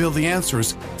may reveal the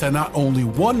answers to not only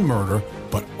one murder,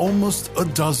 but almost a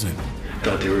dozen. I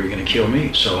thought they were going to kill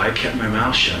me, so I kept my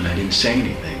mouth shut and I didn't say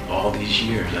anything. All these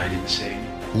years, I didn't say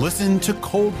anything. Listen to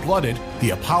Cold Blooded,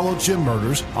 The Apollo Gym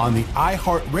Murders on the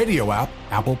iHeartRadio app,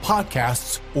 Apple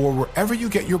Podcasts, or wherever you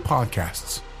get your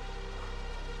podcasts.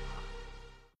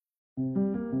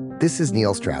 This is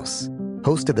Neil Strauss,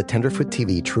 host of the Tenderfoot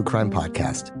TV true crime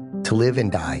podcast, To Live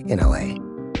and Die in LA.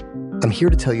 I'm here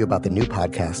to tell you about the new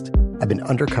podcast I've been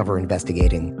undercover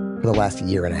investigating for the last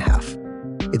year and a half.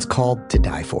 It's called To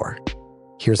Die For.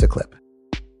 Here's a clip.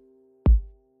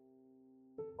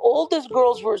 All these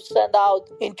girls were sent out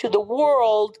into the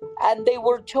world and they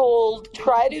were told,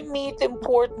 try to meet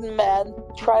important men,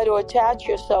 try to attach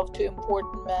yourself to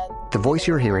important men. The voice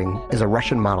you're hearing is a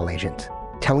Russian model agent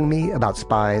telling me about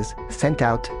spies sent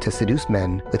out to seduce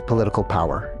men with political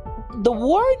power. The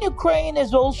war in Ukraine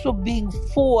is also being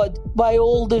fought by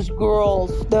all these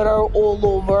girls that are all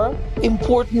over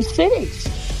important cities.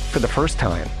 For the first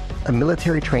time, a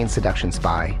military-trained seduction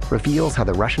spy reveals how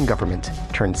the Russian government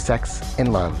turned sex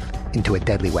and love into a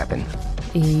deadly weapon.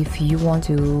 If you want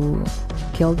to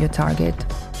kill your target,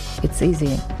 it's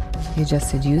easy. You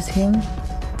just seduce him,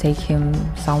 take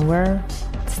him somewhere,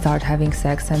 start having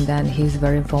sex, and then he's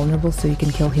very vulnerable, so you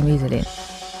can kill him easily.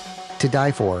 To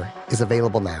Die For is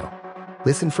available now.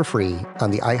 Listen for free on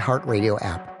the iHeartRadio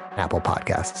app, Apple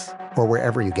Podcasts, or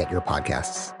wherever you get your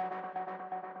podcasts.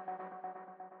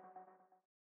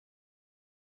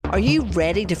 Are you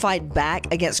ready to fight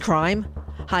back against crime?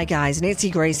 Hi guys, Nancy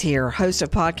Grace here, host of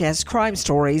podcast Crime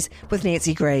Stories with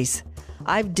Nancy Grace.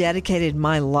 I've dedicated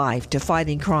my life to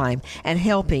fighting crime and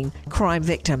helping crime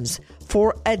victims.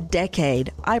 For a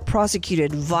decade, I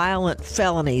prosecuted violent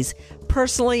felonies,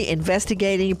 personally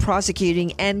investigating,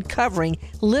 prosecuting, and covering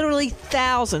literally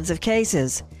thousands of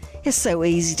cases. It's so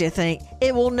easy to think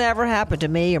it will never happen to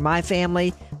me or my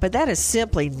family, but that is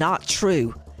simply not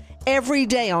true. Every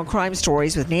day on Crime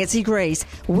Stories with Nancy Grace,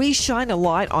 we shine a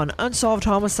light on unsolved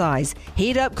homicides,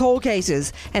 heat up cold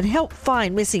cases, and help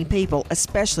find missing people,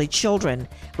 especially children.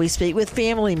 We speak with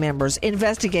family members,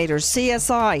 investigators,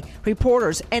 CSI,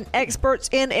 reporters, and experts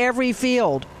in every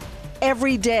field.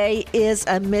 Every day is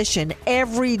a mission.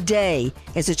 Every day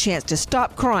is a chance to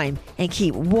stop crime and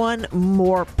keep one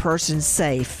more person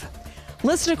safe.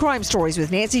 Listen to Crime Stories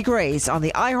with Nancy Grace on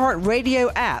the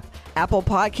iHeartRadio app, Apple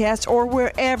Podcasts, or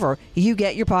wherever you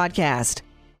get your podcast.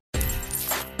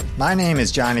 My name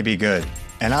is Johnny B. Good,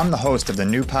 and I'm the host of the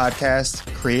new podcast,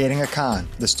 Creating a Con,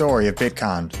 the story of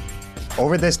Bitcon.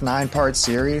 Over this 9-part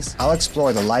series, I'll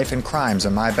explore the life and crimes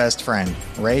of my best friend,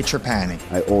 Ray Trapani.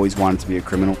 I always wanted to be a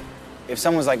criminal. If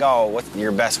someone's like, oh, what's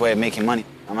your best way of making money?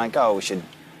 I'm like, oh, we should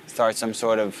start some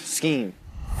sort of scheme.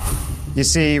 You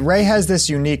see, Ray has this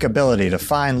unique ability to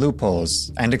find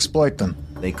loopholes and exploit them.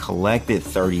 They collected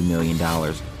 $30 million.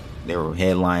 There were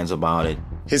headlines about it.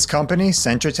 His company,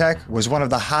 Centratech, was one of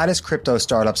the hottest crypto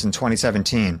startups in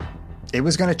 2017. It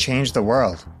was going to change the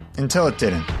world, until it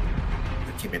didn't.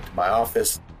 I came into my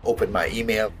office, opened my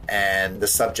email, and the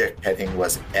subject heading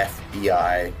was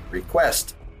FBI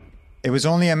request. It was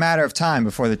only a matter of time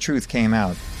before the truth came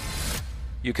out.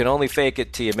 You can only fake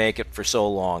it till you make it for so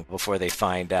long before they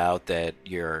find out that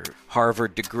your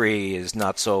Harvard degree is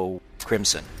not so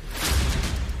crimson.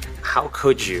 How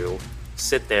could you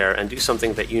sit there and do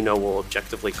something that you know will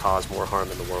objectively cause more harm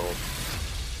in the world?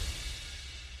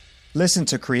 Listen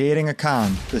to Creating a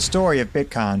Con, the story of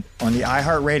Bitcon, on the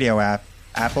iHeartRadio app,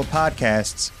 Apple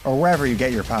Podcasts, or wherever you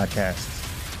get your podcasts.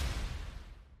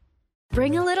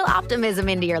 Bring a little optimism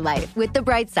into your life with The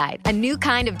Bright Side, a new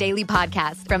kind of daily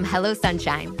podcast from Hello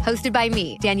Sunshine, hosted by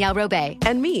me, Danielle Robay.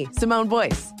 And me, Simone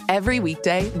Boyce. Every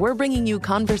weekday, we're bringing you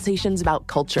conversations about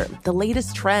culture, the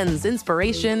latest trends,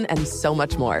 inspiration, and so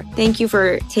much more. Thank you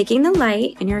for taking the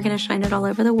light, and you're going to shine it all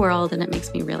over the world, and it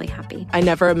makes me really happy. I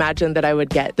never imagined that I would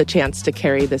get the chance to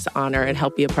carry this honor and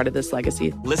help be a part of this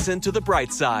legacy. Listen to The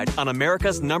Bright Side on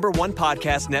America's #1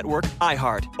 podcast network,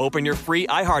 iHeart. Open your free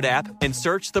iHeart app and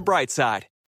search The Bright Side.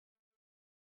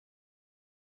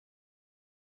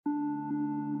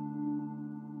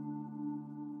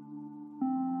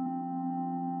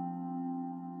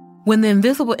 When the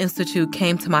Invisible Institute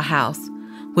came to my house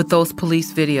with those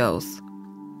police videos,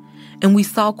 and we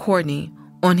saw Courtney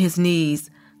on his knees,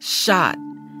 shot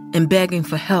and begging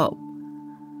for help,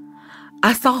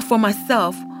 I saw for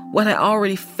myself what I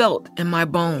already felt in my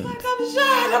bones.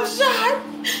 I'm shot.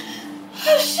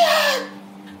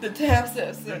 The tab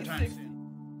says 6.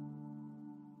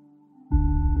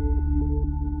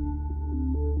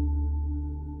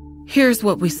 Here's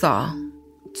what we saw.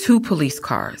 2 police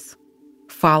cars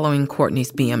following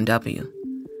Courtney's BMW.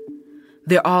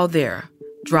 They're all there,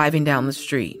 driving down the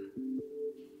street.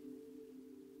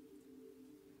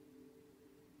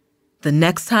 The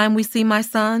next time we see my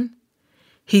son,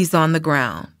 he's on the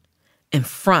ground in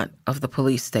front of the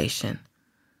police station.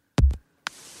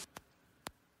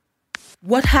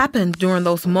 What happened during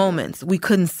those moments we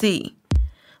couldn't see,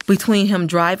 between him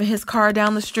driving his car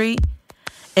down the street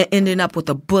and ending up with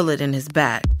a bullet in his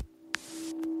back.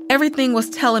 Everything was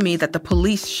telling me that the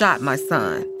police shot my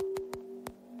son.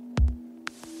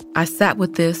 I sat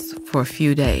with this for a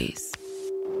few days.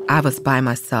 I was by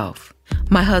myself.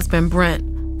 My husband, Brent,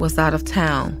 was out of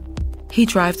town. He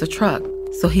drives a truck,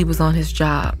 so he was on his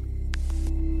job.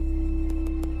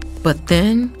 But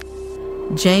then,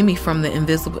 Jamie from the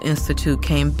Invisible Institute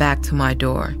came back to my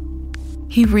door.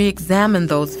 He re-examined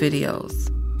those videos,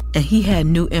 and he had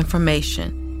new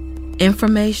information.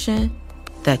 Information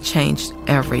that changed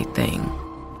everything.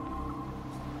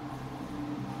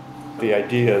 The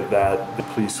idea that the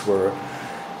police were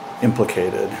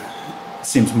implicated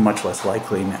seems much less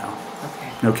likely now.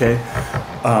 Okay?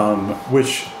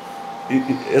 Which,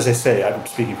 as I say, I'm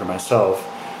speaking for myself,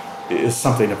 is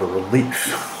something of a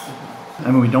relief.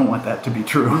 I mean, we don't want that to be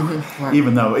true, right.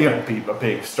 Even though it would be a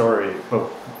big story, but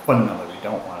fundamentally we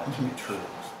don't want it to be true.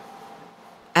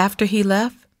 After he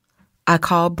left, I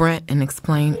called Brent and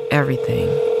explained everything.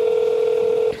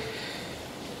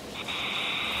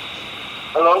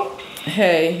 Hello?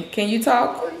 Hey, can you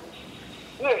talk?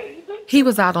 He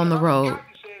was out on the road,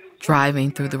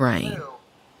 driving through the rain.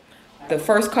 The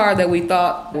first car that we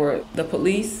thought were the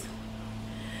police,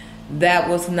 that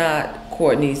was not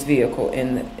Courtney's vehicle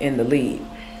in the lead.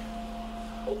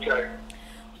 Okay.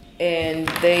 And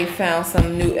they found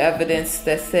some new evidence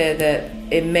that said that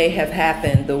it may have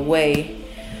happened the way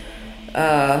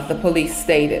the police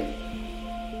stated.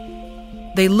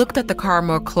 They looked at the car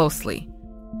more closely.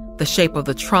 The shape of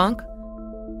the trunk,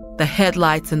 the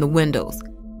headlights and the windows.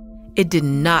 It did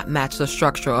not match the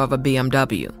structure of a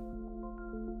BMW.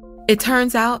 It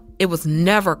turns out it was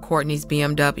never Courtney's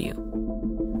BMW.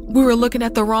 We were looking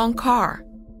at the wrong car.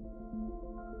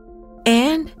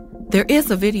 And there is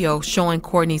a video showing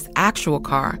Courtney's actual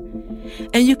car,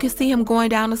 and you can see him going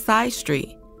down a side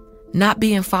street, not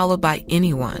being followed by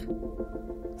anyone,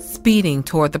 speeding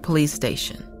toward the police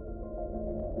station.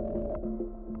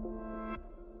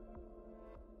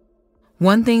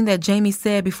 One thing that Jamie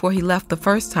said before he left the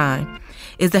first time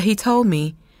is that he told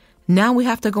me, now we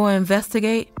have to go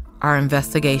investigate our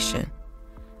investigation.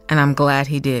 And I'm glad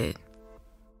he did.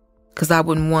 Because I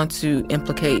wouldn't want to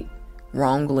implicate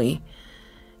wrongly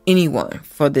anyone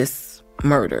for this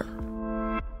murder.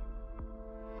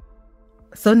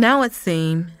 So now it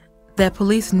seemed that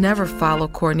police never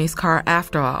followed Courtney's car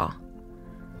after all.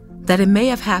 That it may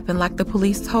have happened like the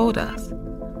police told us.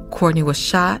 Courtney was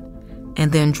shot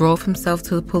and then drove himself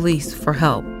to the police for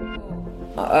help.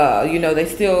 They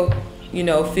still,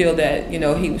 feel that,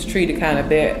 he was treated kind of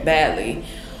badly.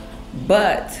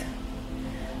 But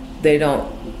they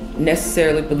don't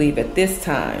necessarily believe at this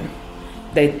time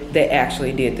they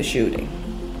actually did the shooting.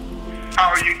 How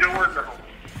are you doing though?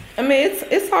 I mean,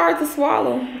 it's hard to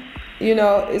swallow.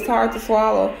 It's hard to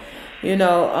swallow.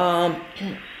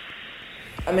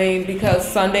 Because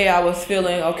Sunday I was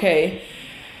feeling okay.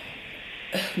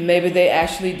 Maybe they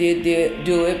actually did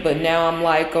do it, but now I'm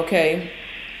like, okay,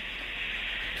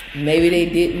 maybe they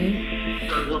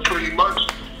didn't. We're pretty much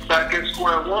back at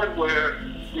square one where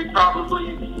we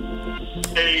probably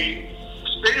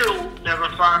still never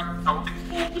find out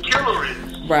who the killer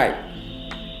is. Right.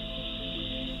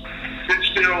 It's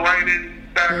still raining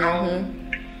back home.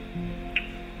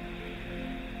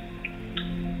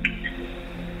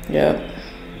 Yep.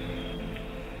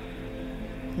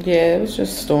 Yeah, it was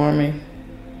just stormy.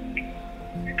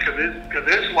 Cause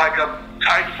it's like a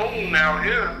typhoon out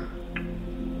here.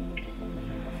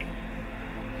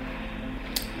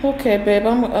 Okay, babe,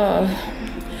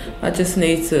 I just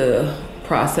need to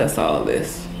process all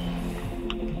this.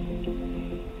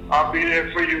 I'll be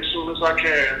there for you as soon as I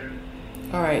can.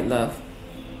 All right, love.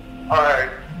 All right.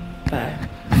 Bye.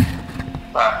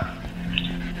 Bye.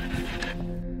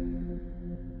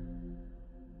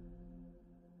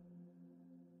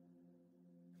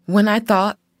 When I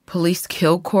thought police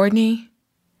killed Courtney,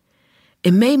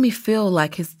 it made me feel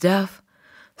like his death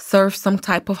served some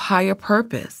type of higher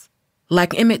purpose.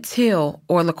 Like Emmett Till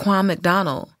or Laquan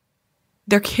McDonald.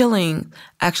 Their killing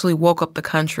actually woke up the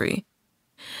country.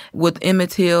 With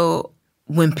Emmett Till,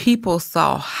 when people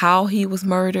saw how he was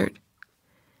murdered,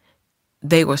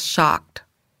 they were shocked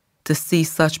to see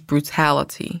such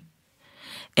brutality.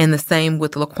 And the same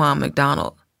with Laquan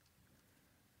McDonald.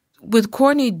 With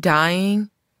Courtney dying,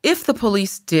 if the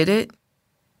police did it,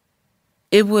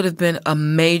 it would have been a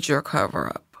major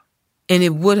cover-up. And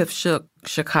it would have shook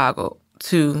Chicago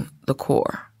to the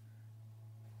core.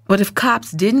 But if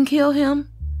cops didn't kill him,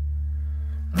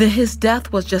 then his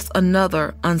death was just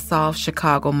another unsolved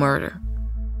Chicago murder.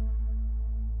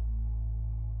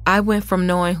 I went from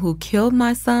knowing who killed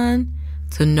my son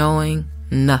to knowing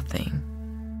nothing.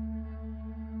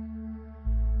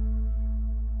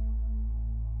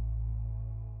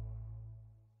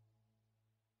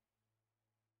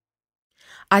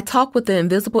 I talked with the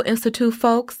Invisible Institute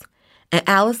folks, and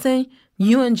Allison,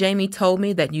 you and Jamie told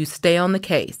me that you stay on the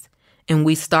case and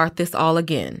we start this all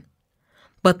again.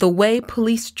 But the way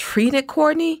police treated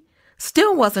Courtney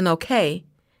still wasn't okay,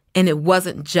 and it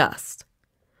wasn't just.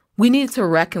 We needed to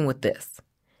reckon with this,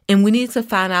 and we needed to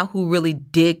find out who really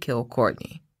did kill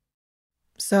Courtney.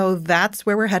 So that's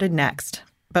where we're headed next.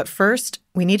 But first,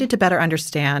 we needed to better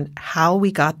understand how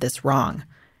we got this wrong.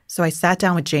 So I sat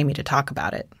down with Jamie to talk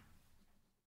about it.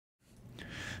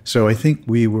 So I think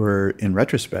we were, in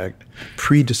retrospect,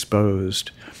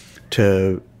 predisposed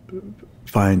to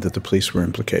find that the police were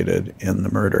implicated in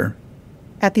the murder.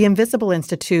 At the Invisible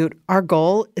Institute, our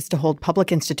goal is to hold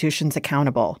public institutions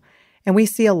accountable, and we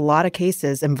see a lot of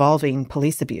cases involving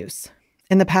police abuse.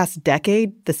 In the past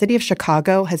decade, the city of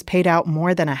Chicago has paid out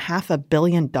more than $500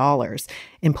 million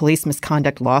in police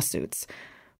misconduct lawsuits.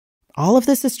 All of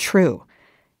this is true,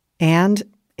 and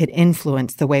it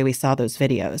influenced the way we saw those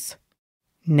videos.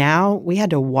 Now we had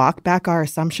to walk back our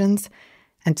assumptions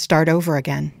and start over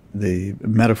again. The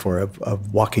metaphor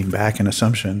of walking back an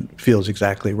assumption feels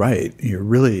exactly right. You're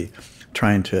really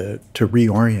trying to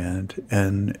reorient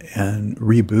and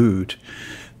reboot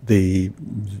the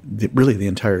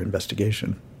entire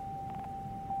investigation.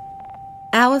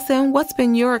 Allison, what's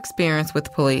been your experience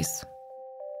with police?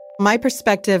 My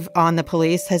perspective on the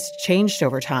police has changed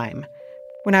over time.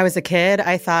 When I was a kid,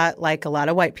 I thought, like a lot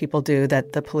of white people do,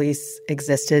 that the police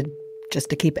existed just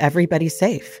to keep everybody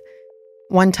safe.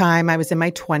 One time I was in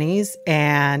my 20s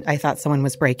and I thought someone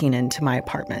was breaking into my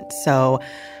apartment. So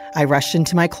I rushed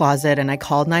into my closet and I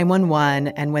called 911.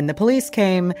 And when the police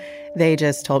came, they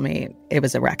just told me it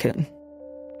was a raccoon.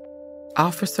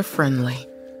 Officer friendly.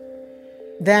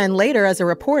 Then later, as a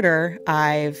reporter,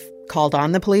 I've called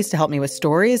on the police to help me with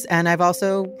stories. And I've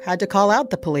also had to call out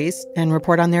the police and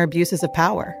report on their abuses of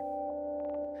power.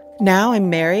 Now I'm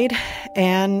married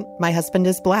and my husband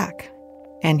is Black.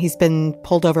 And he's been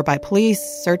pulled over by police,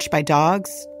 searched by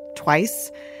dogs,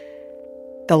 twice.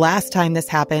 The last time this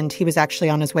happened, he was actually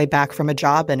on his way back from a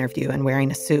job interview and wearing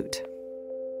a suit.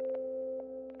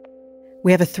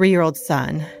 We have a 3-year-old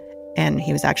son, and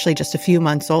he was actually just a few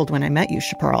months old when I met you,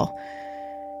 Chaparral.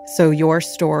 So your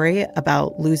story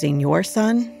about losing your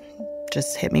son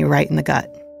just hit me right in the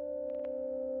gut.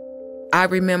 I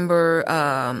remember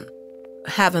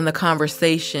having the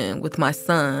conversation with my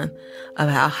son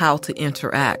about how to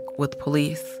interact with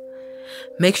police.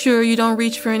 Make sure you don't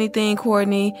reach for anything,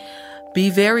 Courtney.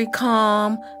 Be very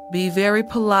calm, be very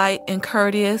polite and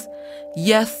courteous.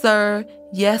 Yes, sir.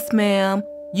 Yes, ma'am.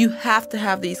 You have to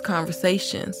have these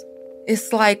conversations. It's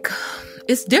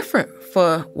different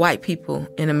for white people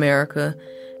in America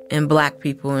and Black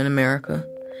people in America.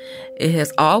 It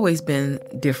has always been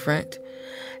different.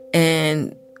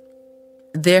 And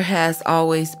there has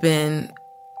always been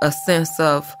a sense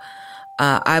of,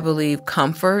 I believe,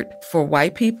 comfort for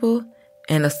white people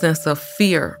and a sense of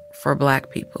fear for Black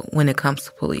people when it comes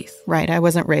to police. Right. I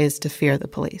wasn't raised to fear the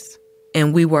police.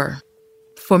 And we were.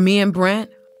 For me and Brent,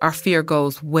 our fear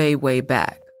goes way, way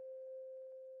back.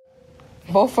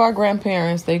 Both our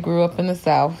grandparents, they grew up in the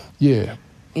South. Yeah.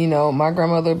 You know, my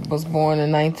grandmother was born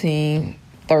in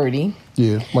 1930.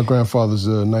 Yeah, my grandfather's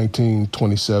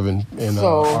 1927 in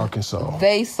Arkansas.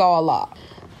 They saw a lot.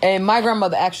 And my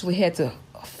grandmother actually had to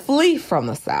flee from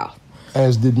the South.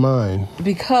 As did mine.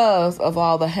 Because of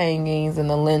all the hangings and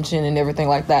the lynching and everything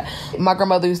like that. My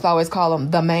grandmother used to always call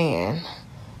him the man.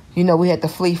 You know, we had to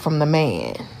flee from the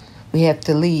man. We had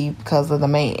to leave because of the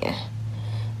man.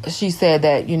 She said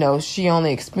that, you know, she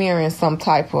only experienced some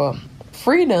type of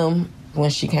freedom when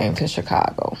she came to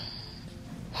Chicago.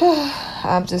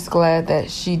 I'm just glad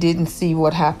that she didn't see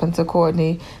what happened to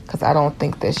Courtney, because I don't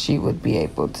think that she would be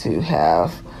able to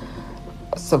have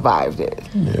survived it.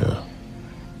 Yeah.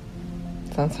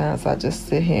 Sometimes I just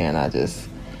sit here and I just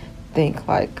think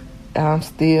like I'm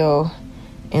still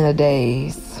in a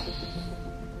daze.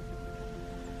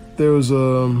 There was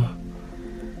a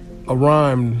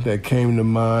rhyme that came to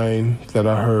mind that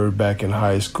I heard back in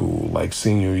high school, like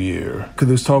senior year, because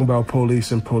it was talking about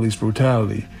police and police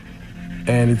brutality.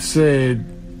 And it said,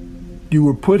 "You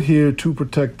were put here to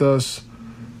protect us,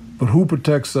 but who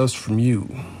protects us from you?"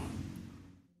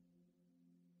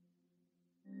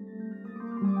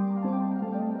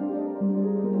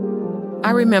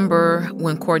 I remember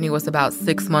when Courtney was about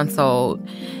 6 months old.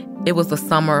 It was the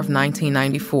summer of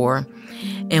 1994,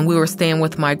 and we were staying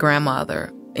with my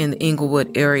grandmother in the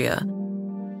Inglewood area.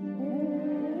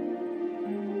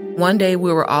 One day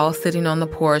we were all sitting on the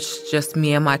porch, just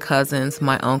me and my cousins,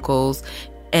 my uncles,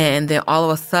 and then all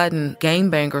of a sudden,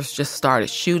 gangbangers just started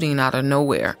shooting out of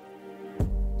nowhere.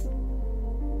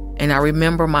 And I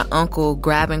remember my uncle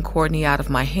grabbing Courtney out of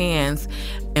my hands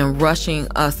and rushing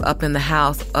us up in the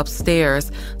house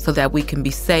upstairs so that we can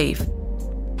be safe.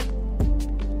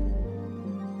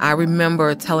 I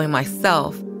remember telling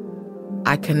myself,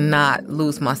 I cannot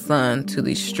lose my son to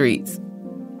these streets.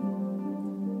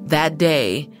 That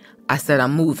day, I said,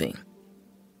 I'm moving.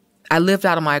 I lived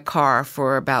out of my car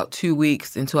for about 2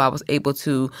 weeks until I was able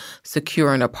to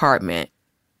secure an apartment.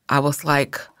 I was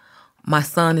like, my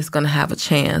son is going to have a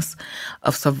chance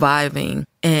of surviving.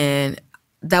 And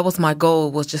that was my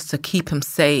goal, was just to keep him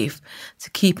safe, to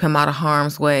keep him out of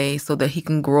harm's way so that he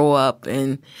can grow up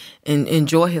and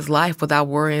enjoy his life without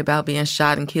worrying about being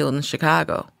shot and killed in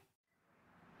Chicago.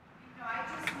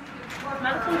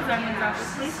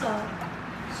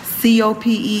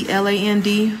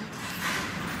 Copeland.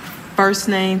 First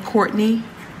name, Courtney.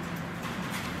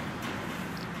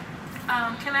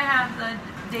 Can I have the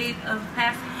date of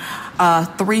passing?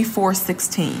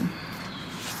 3/4/16.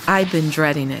 I'd been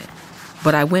dreading it,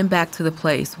 but I went back to the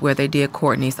place where they did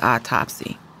Courtney's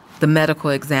autopsy, the medical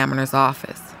examiner's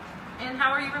office. And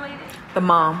how are you related? The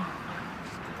mom.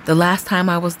 The last time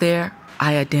I was there,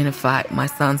 I identified my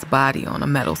son's body on a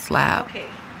metal slab. Okay.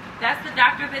 That's the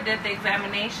doctor that did the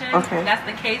examination. Okay. That's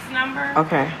the case number.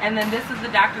 Okay. And then this is the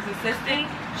doctor's assistant.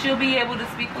 She'll be able to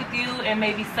speak with you and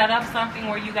maybe set up something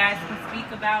where you guys can speak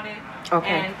about it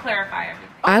and clarify everything.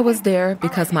 I was there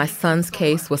because my son's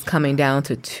case was coming down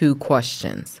to 2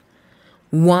 questions.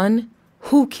 1,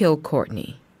 who killed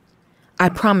Courtney? I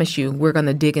promise you we're going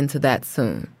to dig into that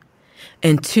soon.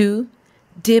 And 2,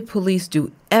 did police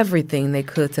do everything they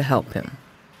could to help him?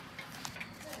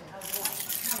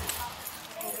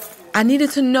 I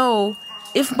needed to know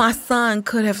if my son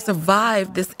could have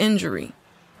survived this injury.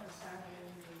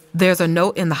 There's a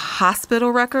note in the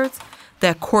hospital records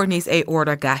that Courtney's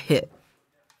aorta got hit.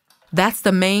 That's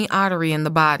the main artery in the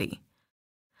body.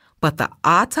 But the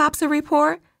autopsy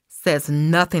report says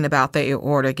nothing about the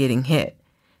aorta getting hit.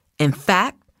 In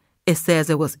fact, it says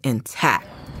it was intact.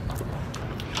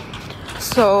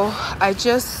 So I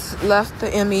just left the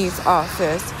ME's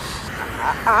office.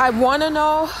 I want to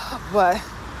know, but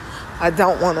I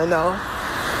don't want to know.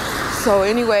 So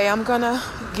anyway, I'm going to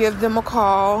give them a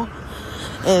call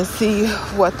and see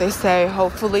what they say.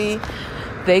 Hopefully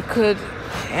they could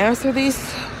answer these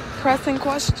pressing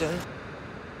questions.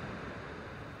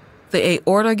 The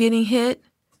aorta getting hit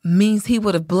means he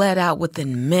would have bled out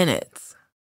within minutes.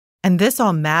 And this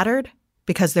all mattered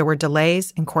because there were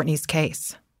delays in Courtney's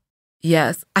case.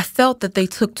 Yes, I felt that they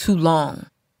took too long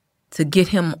to get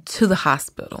him to the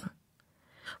hospital.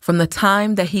 From the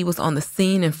time that he was on the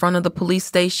scene in front of the police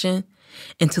station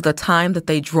until the time that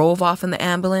they drove off in the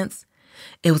ambulance,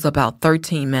 it was about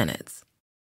 13 minutes.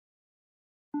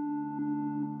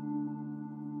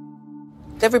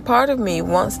 Every part of me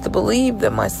wants to believe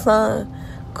that my son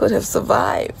could have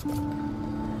survived.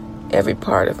 Every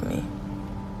part of me.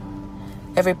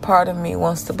 Every part of me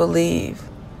wants to believe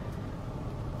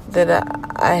that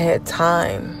I had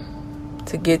time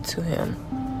to get to him.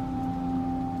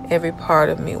 Every part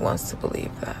of me wants to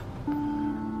believe that.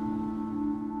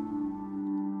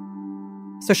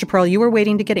 So, Chaparral, you were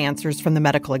waiting to get answers from the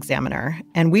medical examiner,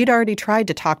 and we'd already tried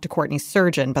to talk to Courtney's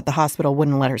surgeon, but the hospital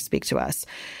wouldn't let her speak to us.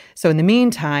 So in the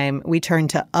meantime, we turned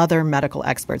to other medical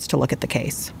experts to look at the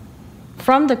case.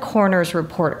 From the coroner's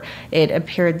report, it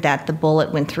appeared that the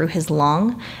bullet went through his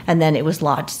lung, and then it was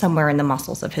lodged somewhere in the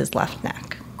muscles of his left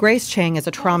neck. Grace Chang is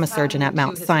a trauma surgeon at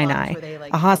Mount Sinai,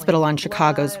 a hospital on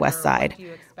Chicago's west side.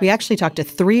 We actually talked to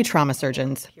 3 trauma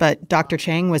surgeons, but Dr.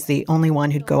 Chang was the only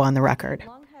one who'd go on the record.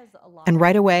 And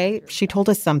right away, she told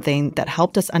us something that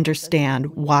helped us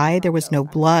understand why there was no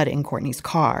blood in Courtney's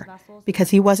car.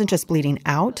 Because he wasn't just bleeding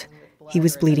out, he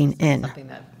was bleeding in.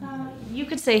 You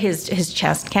could say his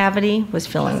chest cavity was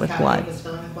filling with blood.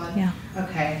 Yeah.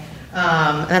 Okay.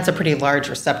 And that's a pretty large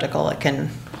receptacle. It can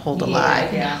hold a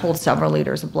lot. Yeah. Hold several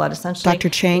liters of blood, essentially. Dr.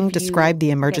 Chang described the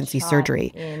emergency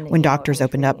surgery when doctors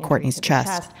opened up Courtney's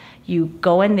chest. You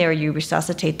go in there, you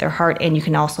resuscitate their heart, and you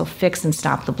can also fix and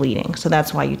stop the bleeding. So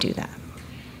that's why you do that.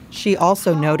 She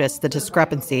also noticed the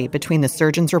discrepancy between the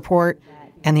surgeon's report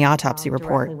and the autopsy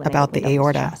report about the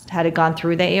aorta. Had it gone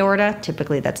through the aorta,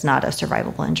 typically that's not a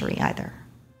survivable injury either.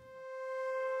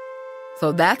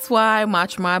 So that's why I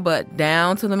marched my butt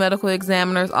down to the medical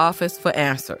examiner's office for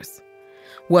answers.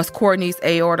 Was Courtney's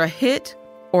aorta hit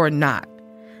or not?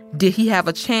 Did he have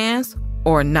a chance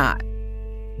or not?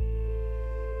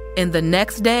 And the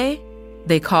next day,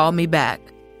 they called me back.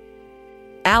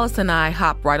 Alice and I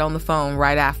hopped right on the phone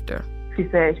right after. She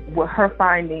said with her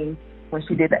findings, when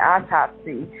she did the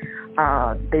autopsy,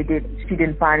 she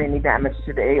didn't find any damage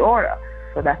to the aorta.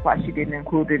 So that's why she didn't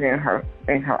include it in her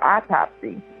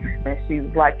autopsy. And she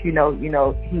was like, you know,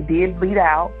 he did bleed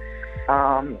out.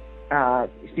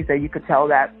 She said you could tell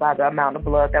that by the amount of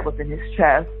blood that was in his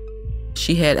chest.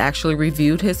 She had actually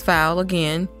reviewed his file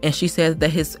again, and she said that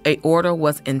his aorta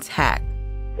was intact.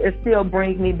 It still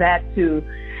brings me back to,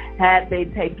 had they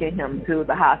taken him to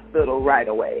the hospital right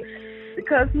away?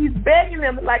 Because he's begging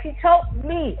them, like, help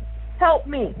me.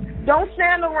 Don't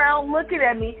stand around looking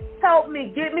at me. Help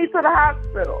me. Get me to the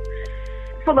hospital.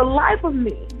 For the life of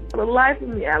me,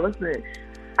 Allison,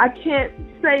 I can't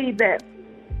say that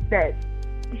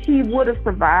he would have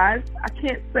survived. I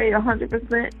can't say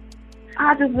 100%.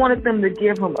 I just wanted them to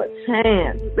give him a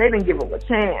chance. They didn't give him a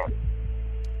chance.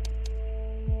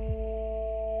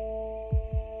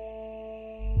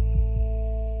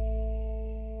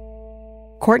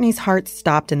 Courtney's heart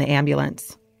stopped in the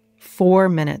ambulance 4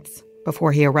 minutes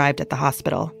before he arrived at the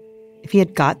hospital. If he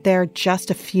had got there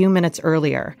just a few minutes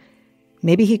earlier,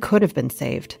 maybe he could have been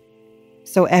saved.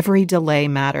 So every delay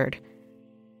mattered.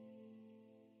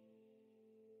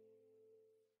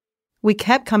 We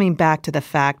kept coming back to the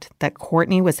fact that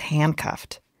Courtney was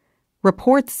handcuffed.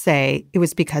 Reports say it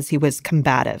was because he was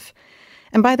combative.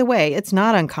 And by the way, it's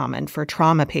not uncommon for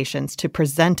trauma patients to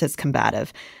present as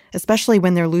combative, especially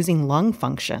when they're losing lung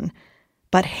function.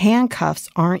 But handcuffs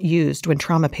aren't used when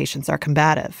trauma patients are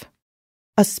combative.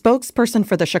 A spokesperson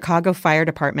for the Chicago Fire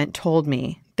Department told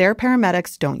me their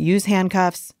paramedics don't use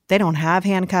handcuffs, they don't have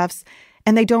handcuffs,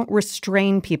 and they don't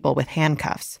restrain people with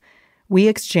handcuffs. We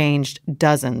exchanged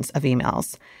dozens of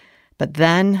emails. But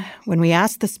then, when we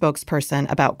asked the spokesperson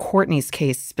about Courtney's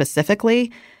case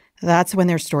specifically, that's when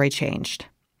their story changed.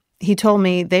 He told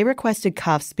me they requested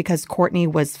cuffs because Courtney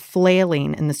was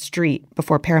flailing in the street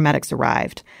before paramedics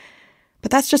arrived.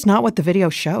 But that's just not what the video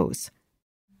shows.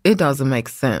 It doesn't make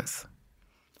sense.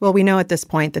 Well, we know at this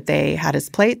point that they had his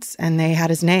plates and they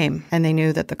had his name, and they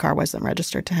knew that the car wasn't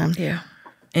registered to him. Yeah.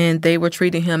 And they were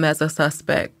treating him as a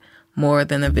suspect more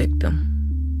than a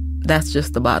victim. That's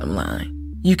just the bottom line.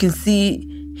 You can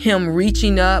see him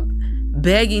reaching up,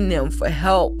 begging them for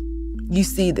help. You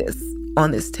see this on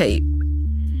this tape.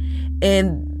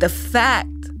 And the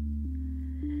fact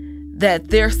that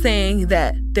they're saying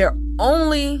that their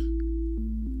only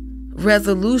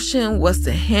resolution was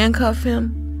to handcuff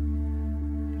him,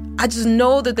 I just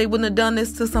know that they wouldn't have done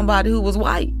this to somebody who was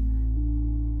white.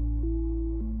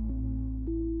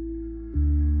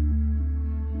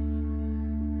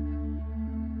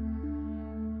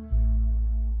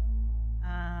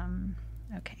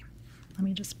 Okay, let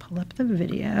me just pull up the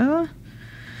video.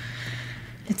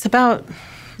 It's about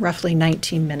roughly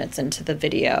 19 minutes into the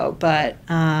video, but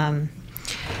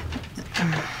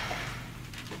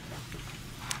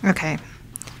okay.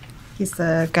 He's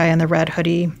the guy in the red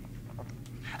hoodie.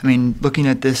 I mean, looking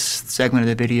at this segment of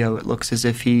the video, it looks as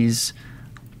if he's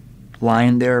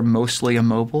lying there mostly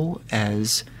immobile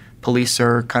as police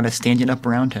are kind of standing up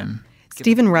around him.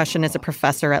 Stephen Rushin is a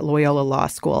professor at Loyola Law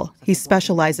School. He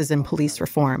specializes in police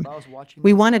reform.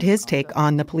 We wanted his take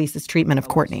on the police's treatment of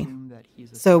Courtney.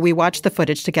 So we watched the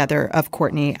footage together of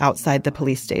Courtney outside the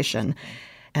police station.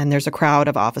 And there's a crowd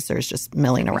of officers just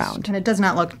milling around. And it does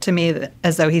not look to me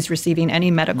as though he's receiving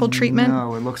any medical treatment.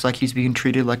 No, it looks like he's being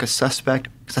treated like a suspect.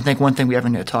 Because I think one thing we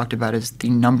haven't yet talked about is the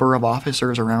number of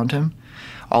officers around him,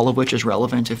 all of which is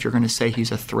relevant if you're going to say he's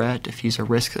a threat, if he's a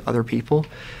risk to other people.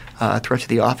 A threat to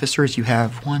the officers, you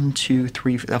have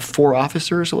 4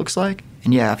 officers, it looks like.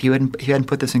 And yeah, if you hadn't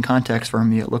put this in context for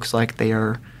me, it looks like they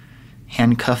are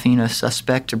handcuffing a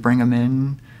suspect to bring him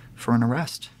in for an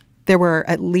arrest. There were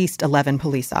at least 11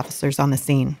 police officers on the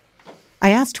scene.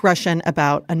 I asked Rushin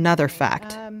about another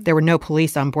fact. There were no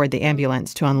police on board the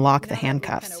ambulance to unlock the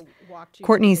handcuffs.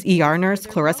 Courtney's ER nurse,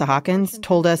 Clarissa Hawkins,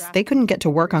 told us they couldn't get to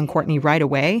work on Courtney right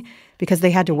away because they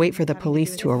had to wait for the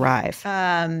police to arrive.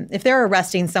 If they're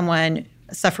arresting someone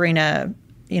suffering a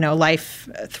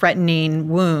life-threatening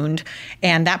wound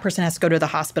and that person has to go to the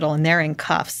hospital and they're in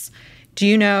cuffs, do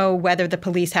you know whether the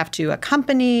police have to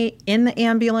accompany in the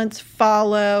ambulance,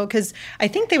 follow? Because I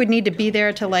think they would need to be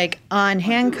there to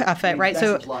unhandcuff it, right?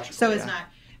 So it's not.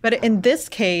 But in this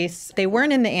case, they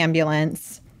weren't in the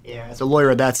ambulance. Yeah, as a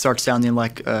lawyer, that starts sounding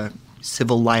like a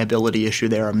civil liability issue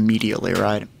there immediately,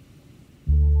 right?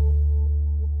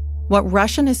 What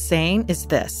Rushin is saying is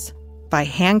this. By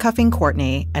handcuffing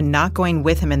Courtney and not going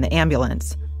with him in the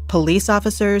ambulance, police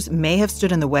officers may have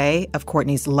stood in the way of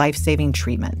Courtney's life-saving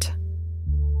treatment.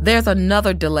 There's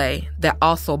another delay that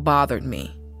also bothered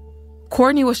me.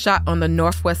 Courtney was shot on the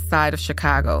northwest side of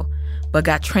Chicago, but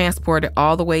got transported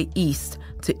all the way east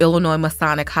to Illinois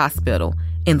Masonic Hospital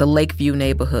in the Lakeview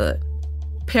neighborhood.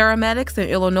 Paramedics in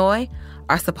Illinois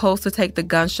are supposed to take the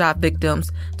gunshot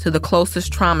victims to the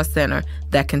closest trauma center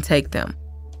that can take them.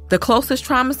 The closest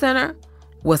trauma center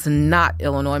was not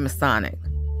Illinois Masonic.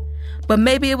 But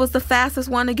maybe it was the fastest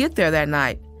one to get there that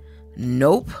night.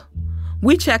 Nope.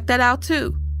 We checked that out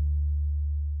too.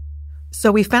 So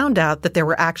we found out that there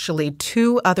were actually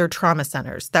 2 other trauma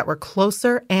centers that were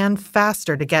closer and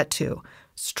faster to get to,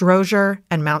 Stroger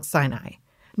and Mount Sinai.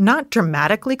 Not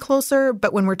dramatically closer,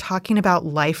 but when we're talking about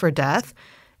life or death,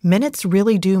 minutes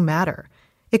really do matter.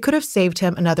 It could have saved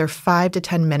him another 5 to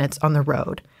 10 minutes on the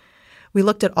road. We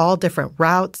looked at all different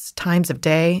routes, times of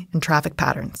day, and traffic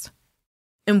patterns.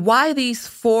 And why these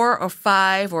 4 or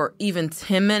 5 or even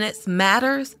 10 minutes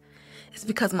matters is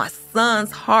because my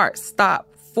son's heart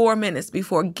stopped 4 minutes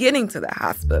before getting to the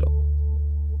hospital.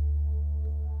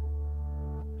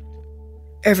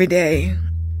 Every day,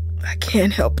 I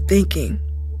can't help thinking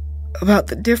about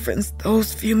the difference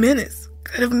those few minutes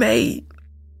could have made.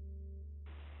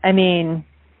 I mean,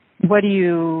 what do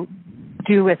you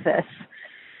do with this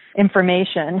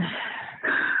information?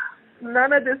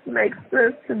 None of this makes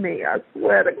sense to me. I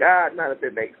swear to God, none of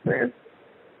it makes sense.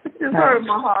 It just hurts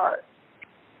my heart.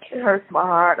 It hurts my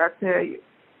heart, I tell you.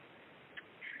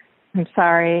 I'm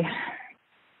sorry.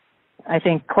 I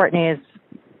think Courtney is,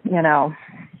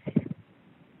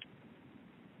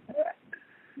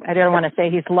 I don't want to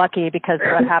say he's lucky because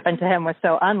what happened to him was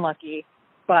so unlucky.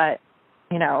 But,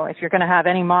 if you're going to have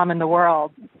any mom in the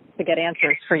world to get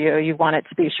answers for you, you want it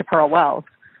to be Shapiro Wells.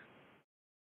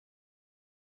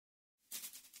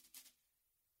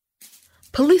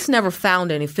 Police never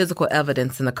found any physical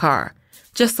evidence in the car,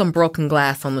 just some broken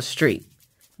glass on the street.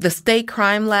 The state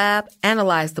crime lab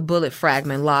analyzed the bullet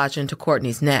fragment lodged into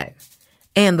Courtney's neck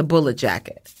and the bullet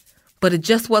jacket, but it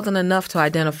just wasn't enough to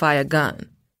identify a gun.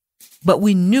 But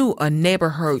we knew a neighbor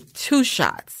heard 2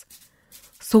 shots.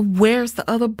 So where's the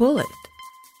other bullet?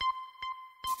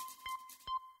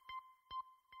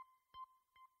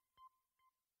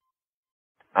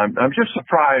 I'm just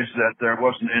surprised that there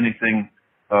wasn't anything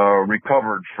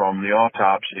recovered from the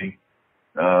autopsy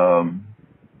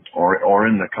or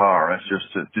in the car. It's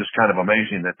just kind of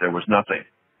amazing that there was nothing.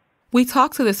 We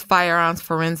talked to this firearms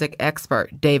forensic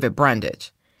expert, David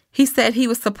Brundage. He said he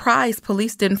was surprised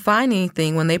police didn't find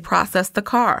anything when they processed the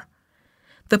car.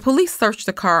 The police searched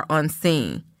the car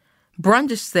unseen.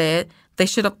 Brundage said they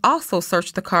should have also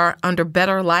searched the car under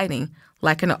better lighting,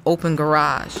 like in an open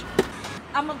garage.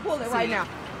 I'm going to pull it right now.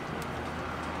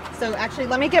 So actually,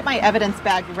 let me get my evidence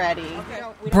bag ready. Okay.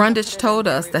 Brundage told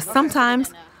us that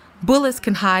sometimes bullets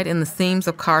can hide in the seams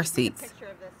of car seats.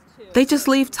 They just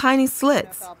leave tiny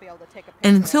slits.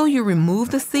 And until you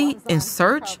remove the seat and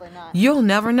search, you'll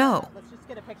never know.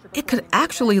 It could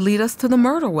actually lead us to the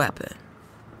murder weapon.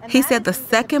 He said the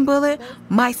second bullet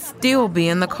might still be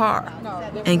in the car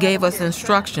and gave us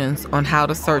instructions on how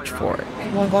to search for it.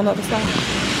 You want to go on the other side?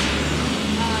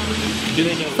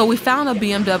 So we found a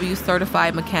BMW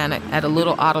certified mechanic at a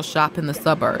little auto shop in the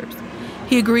suburbs.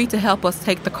 He agreed to help us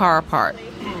take the car apart.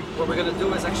 What we're going to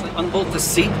do is actually unbolt the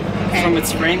seat from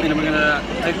its frame, and we're going to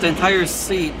take the entire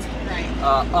seat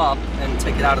up and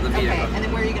take it out of the vehicle. Okay, and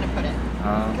then where are you going to put it?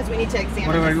 Because we need to examine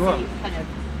whatever you the want. seat kind of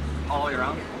All the way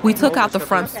around? We took out the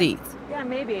front seats. Yeah,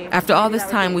 maybe. After all this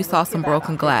time, we saw some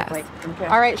broken glass.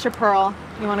 All right, Shapiro,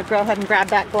 you want to go ahead and grab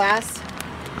that glass?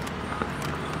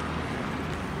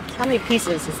 How many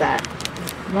pieces is that?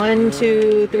 1,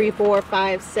 2, 3, 4,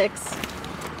 5, 6.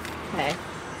 Okay.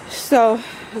 So,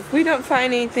 if we don't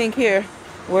find anything here,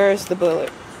 where's the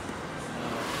bullet?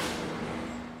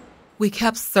 We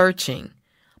kept searching,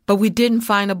 but we didn't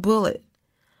find a bullet.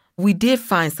 We did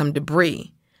find some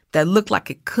debris that looked like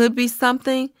it could be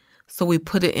something, so we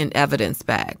put it in evidence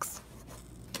bags.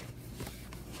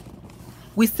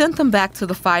 We sent them back to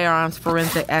the firearms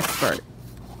forensic expert,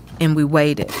 and we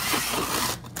waited.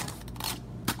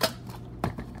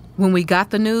 When we got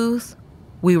the news,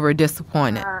 we were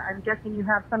disappointed. I'm guessing you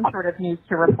have some sort of news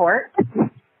to report.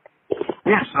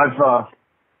 Yes,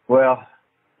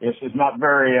 it's not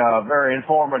very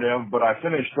informative, but I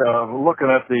finished looking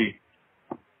at the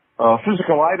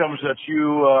physical items that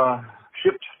you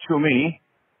shipped to me.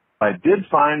 I did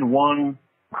find 1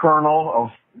 kernel of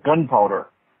gunpowder.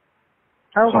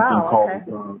 Oh, something wow, called,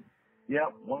 okay.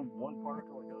 one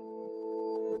particle of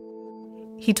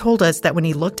gunpowder. He told us that when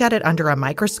he looked at it under a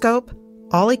microscope,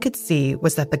 all he could see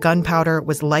was that the gunpowder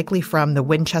was likely from the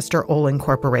Winchester Olin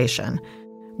Corporation,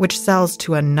 which sells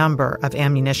to a number of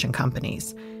ammunition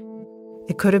companies.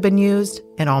 It could have been used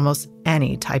in almost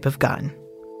any type of gun.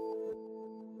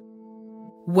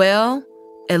 Well,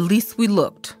 at least we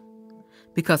looked,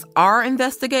 because our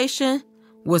investigation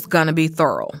was going to be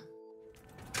thorough.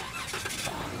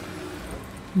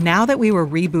 Now that we were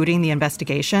rebooting the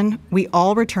investigation, we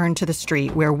all returned to the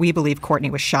street where we believe Courtney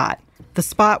was shot, the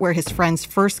spot where his friends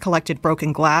first collected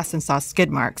broken glass and saw skid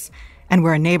marks, and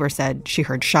where a neighbor said she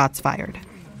heard shots fired.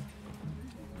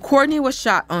 Courtney was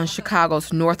shot on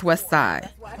Chicago's northwest side.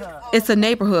 It's a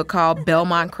neighborhood called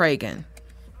Belmont-Cragen.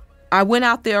 I went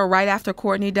out there right after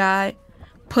Courtney died,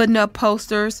 putting up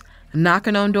posters,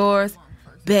 knocking on doors,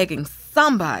 begging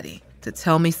somebody to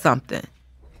tell me something.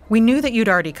 We knew that you'd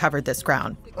already covered this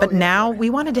ground, but now we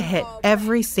wanted to hit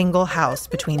every single house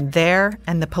between there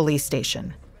and the police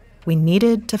station. we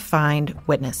needed to find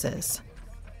witnesses.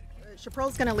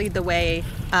 Chaparral's going to lead the way,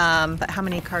 but how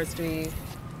many spots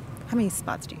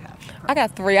do you have? I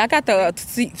got 3. I got the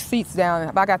seats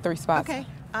down. I got 3 spots. Okay.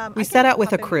 We set out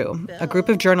with a crew, a group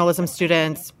of journalism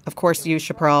students, of course you,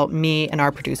 Chaparral, me, and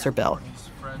our producer, Bill.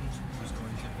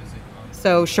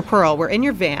 So, Chaparral, we're in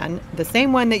your van, the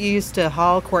same one that you used to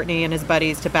haul Courtney and his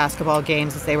buddies to basketball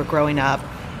games as they were growing up.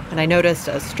 And I noticed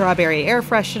a strawberry air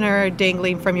freshener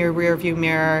dangling from your rearview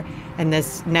mirror and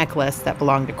this necklace that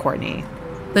belonged to Courtney.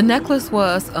 The necklace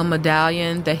was a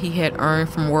medallion that he had earned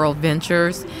from World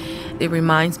Ventures. It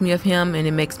reminds me of him, and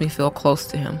it makes me feel close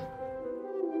to him.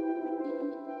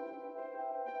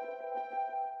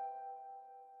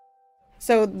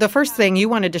 So the first thing, you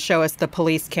wanted to show us the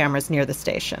police cameras near the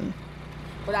station.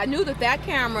 But I knew that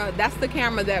camera, that's the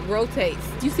camera that rotates.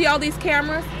 Do you see all these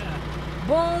cameras?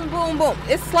 Boom, boom, boom.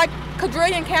 It's like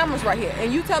quadrillion cameras right here.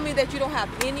 And you tell me that you don't have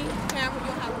any camera, you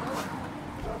don't have.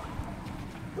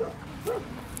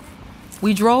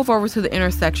 We drove over to the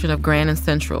intersection of Grand and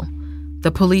Central,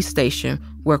 the police station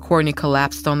where Courtney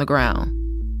collapsed on the ground.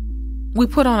 We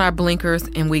put on our blinkers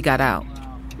and we got out.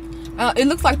 It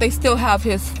looks like they still have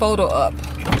his photo up.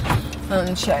 Let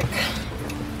me check.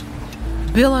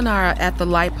 Bill and I are at the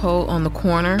light pole on the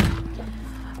corner,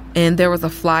 and there was a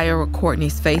flyer with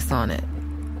Courtney's face on it.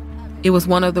 It was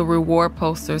one of the reward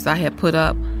posters I had put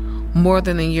up more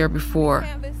than a year before.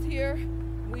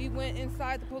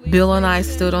 Bill and I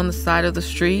stood on the side of the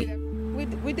street,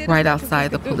 right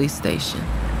outside the police station.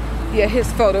 Yeah,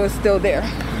 his photo is still there.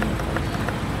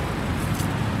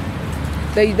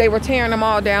 They were tearing them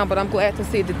all down, but I'm glad to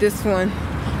see that this one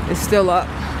is still up.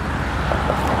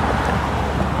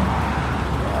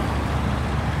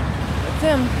 That's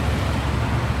him.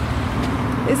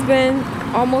 It's been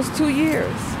almost 2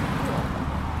 years.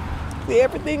 See,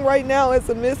 everything right now is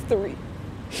a mystery.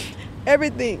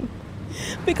 Everything.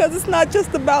 Because it's not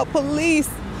just about police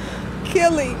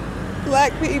killing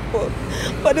black people,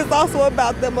 but it's also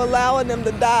about them allowing them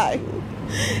to die.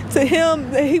 To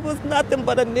him, he was nothing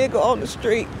but a nigga on the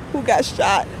street who got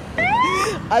shot.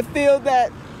 I feel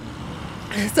that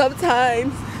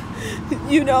sometimes,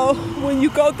 when you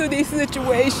go through these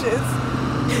situations,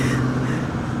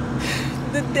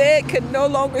 the dead can no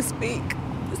longer speak.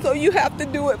 So you have to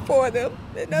do it for them.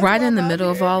 Right in the middle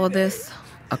of all of this,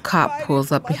 a cop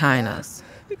pulls up behind us.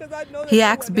 He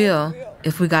asks Bill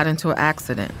if we got into an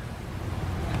accident.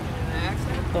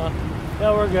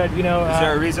 No, we're good. Is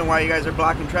there a reason why you guys are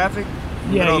blocking traffic?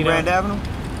 Yeah, Grand Avenue?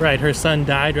 Right, her son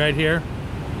died right here.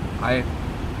 Right,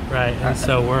 and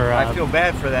so we're... I feel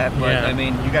bad for that, but yeah.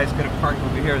 You guys could have parked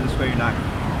over here. This way you're not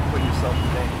putting yourself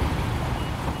in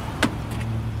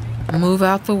danger. Move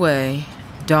out the way.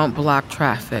 Don't block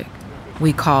traffic.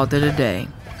 We called it a day.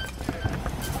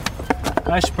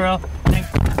 Bye, Chaparral. Thanks.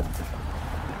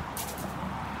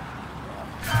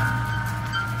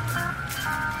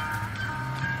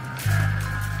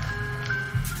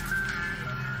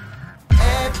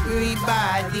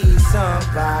 Everybody's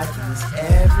somebody's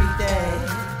every day.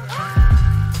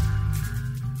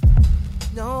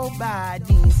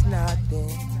 Nobody's nothing.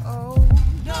 Oh,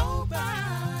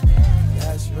 nobody.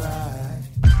 That's right.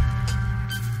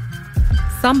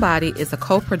 Somebody is a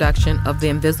co-production of The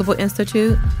Invisible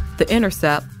Institute, The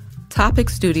Intercept, Topic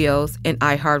Studios, and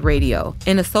iHeartRadio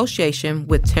in association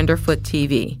with Tenderfoot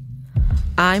TV.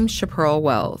 I'm Chaparral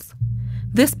Wells.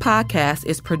 This podcast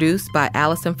is produced by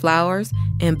Allison Flowers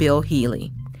and Bill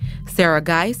Healy. Sarah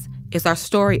Geis is our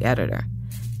story editor.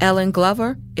 Ellen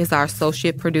Glover is our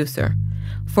associate producer.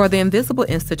 For The Invisible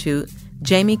Institute,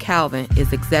 Jamie Calvin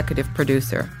is executive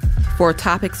producer. For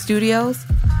Topic Studios,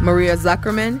 Maria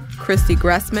Zuckerman, Christy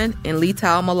Gressman, and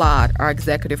Lital Malad are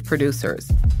executive producers.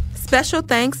 Special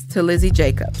thanks to Lizzie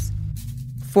Jacobs.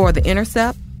 For The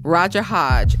Intercept, Roger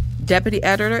Hodge, deputy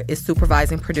editor, is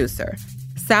supervising producer.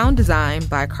 Sound design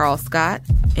by Carl Scott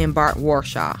and Bart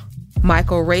Warshaw.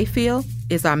 Michael Rayfield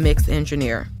is our mix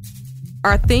engineer.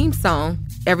 Our theme song,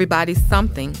 Everybody's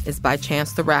Something, is by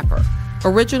Chance the Rapper.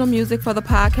 Original music for the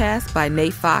podcast by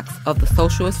Nate Fox of The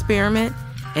Social Experiment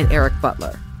and Eric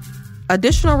Butler.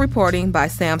 Additional reporting by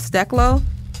Sam Stecklow,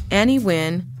 Annie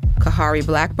Wynn, Kahari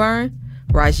Blackburn,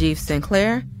 Rajiv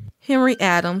Sinclair, Henry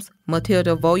Adams,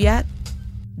 Matilda Voyat,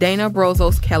 Dana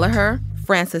Brozos Kelleher,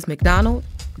 Francis McDonald,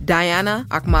 Diana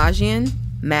Akmajian,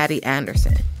 Maddie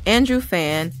Anderson, Andrew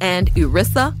Fan, and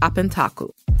Irissa Apentaku.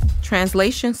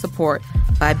 Translation support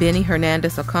by Benny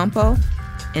Hernandez Ocampo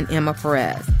and Emma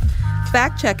Perez.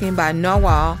 Fact-checking by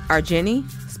Noel Argeni.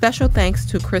 Special thanks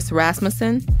to Chris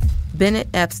Rasmussen, Bennett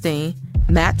Epstein,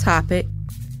 Matt Topic,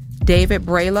 David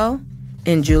Braylow,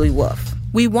 and Julie Wolf.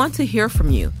 We want to hear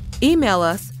from you. Email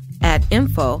us at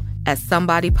info at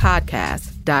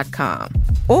somebodypodcast.com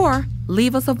or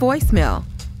leave us a voicemail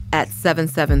at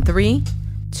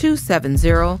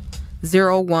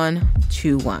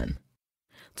 773-270-0121.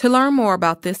 To learn more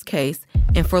about this case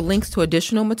and for links to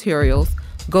additional materials,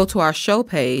 go to our show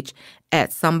page at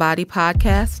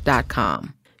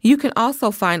somebodypodcast.com. You can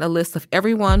also find a list of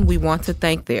everyone we want to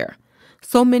thank there.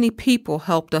 So many people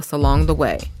helped us along the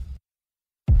way.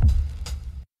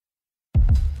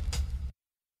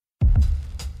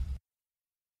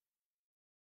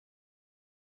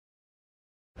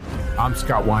 I'm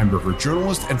Scott Weinberger,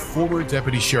 journalist and former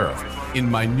deputy sheriff. In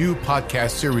my new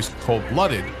podcast series, Cold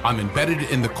Blooded, I'm embedded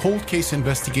in the cold case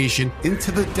investigation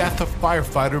into the death of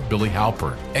firefighter Billy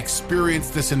Halpern. Experience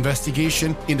this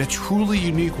investigation in a truly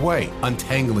unique way,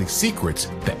 untangling secrets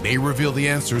that may reveal the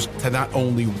answers to not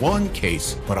only one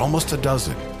case, but almost a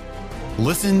dozen.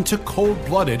 Listen to Cold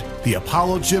Blooded, the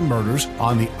Apollo Gym Murders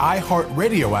on the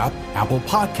iHeartRadio app, Apple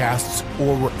Podcasts,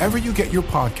 or wherever you get your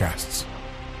podcasts.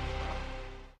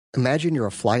 Imagine you're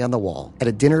a fly on the wall at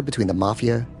a dinner between the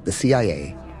Mafia, the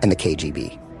CIA, and the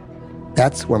KGB.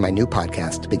 That's where my new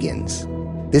podcast begins.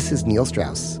 This is Neil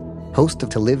Strauss, host of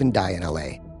To Live and Die in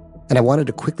LA, and I wanted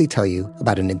to quickly tell you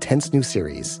about an intense new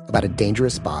series about a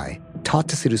dangerous spy taught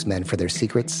to seduce men for their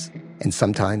secrets and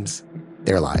sometimes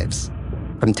their lives.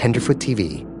 From Tenderfoot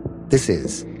TV, this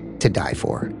is To Die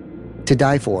For. To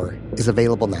Die For is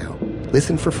available now.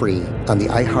 Listen for free on the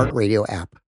iHeartRadio app,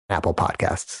 Apple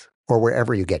Podcasts, or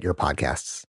wherever you get your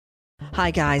podcasts.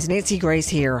 Hi guys, Nancy Grace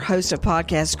here, host of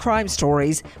podcast Crime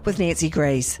Stories with Nancy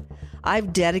Grace.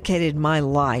 I've dedicated my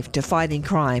life to fighting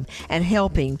crime and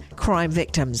helping crime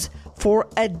victims. For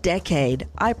a decade,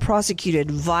 I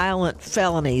prosecuted violent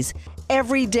felonies.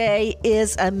 Every day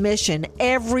is a mission.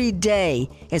 Every day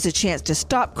is a chance to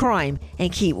stop crime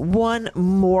and keep one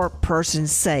more person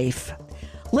safe.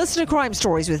 Listen to Crime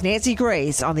Stories with Nancy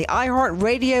Grace on the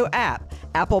iHeartRadio app,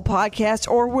 Apple Podcasts,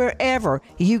 or wherever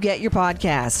you get your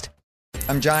podcast.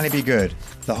 I'm Johnny B. Good,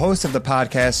 the host of the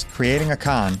podcast Creating a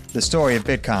Con, the story of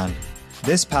Bitcoin.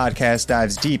 This podcast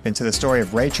dives deep into the story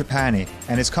of Ray Trapani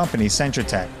and his company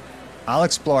Centratech. I'll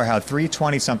explore how three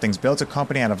 20-somethings built a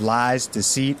company out of lies,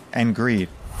 deceit, and greed.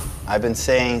 I've been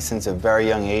saying since a very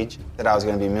young age that I was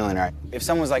going to be a millionaire. If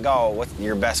someone's like, oh, what's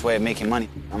your best way of making money?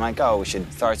 I'm like, oh, we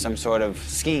should start some sort of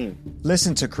scheme.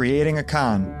 Listen to Creating a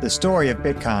Con, the story of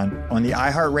Bitcoin, on the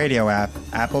iHeartRadio app,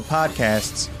 Apple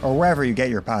Podcasts, or wherever you get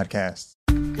your podcasts.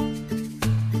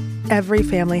 Every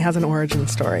family has an origin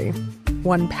story,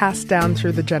 one passed down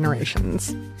through the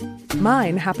generations.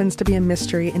 Mine happens to be a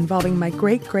mystery involving my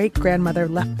great-great-grandmother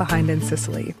left behind in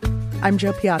Sicily. I'm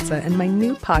Jo Piazza, and my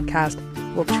new podcast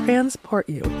will transport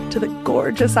you to the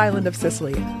gorgeous island of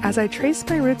Sicily as I trace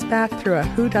my roots back through a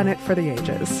whodunit for the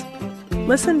ages.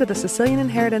 Listen to The Sicilian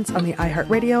Inheritance on the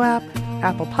iHeartRadio app,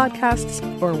 Apple Podcasts,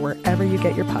 or wherever you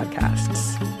get your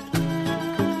podcasts.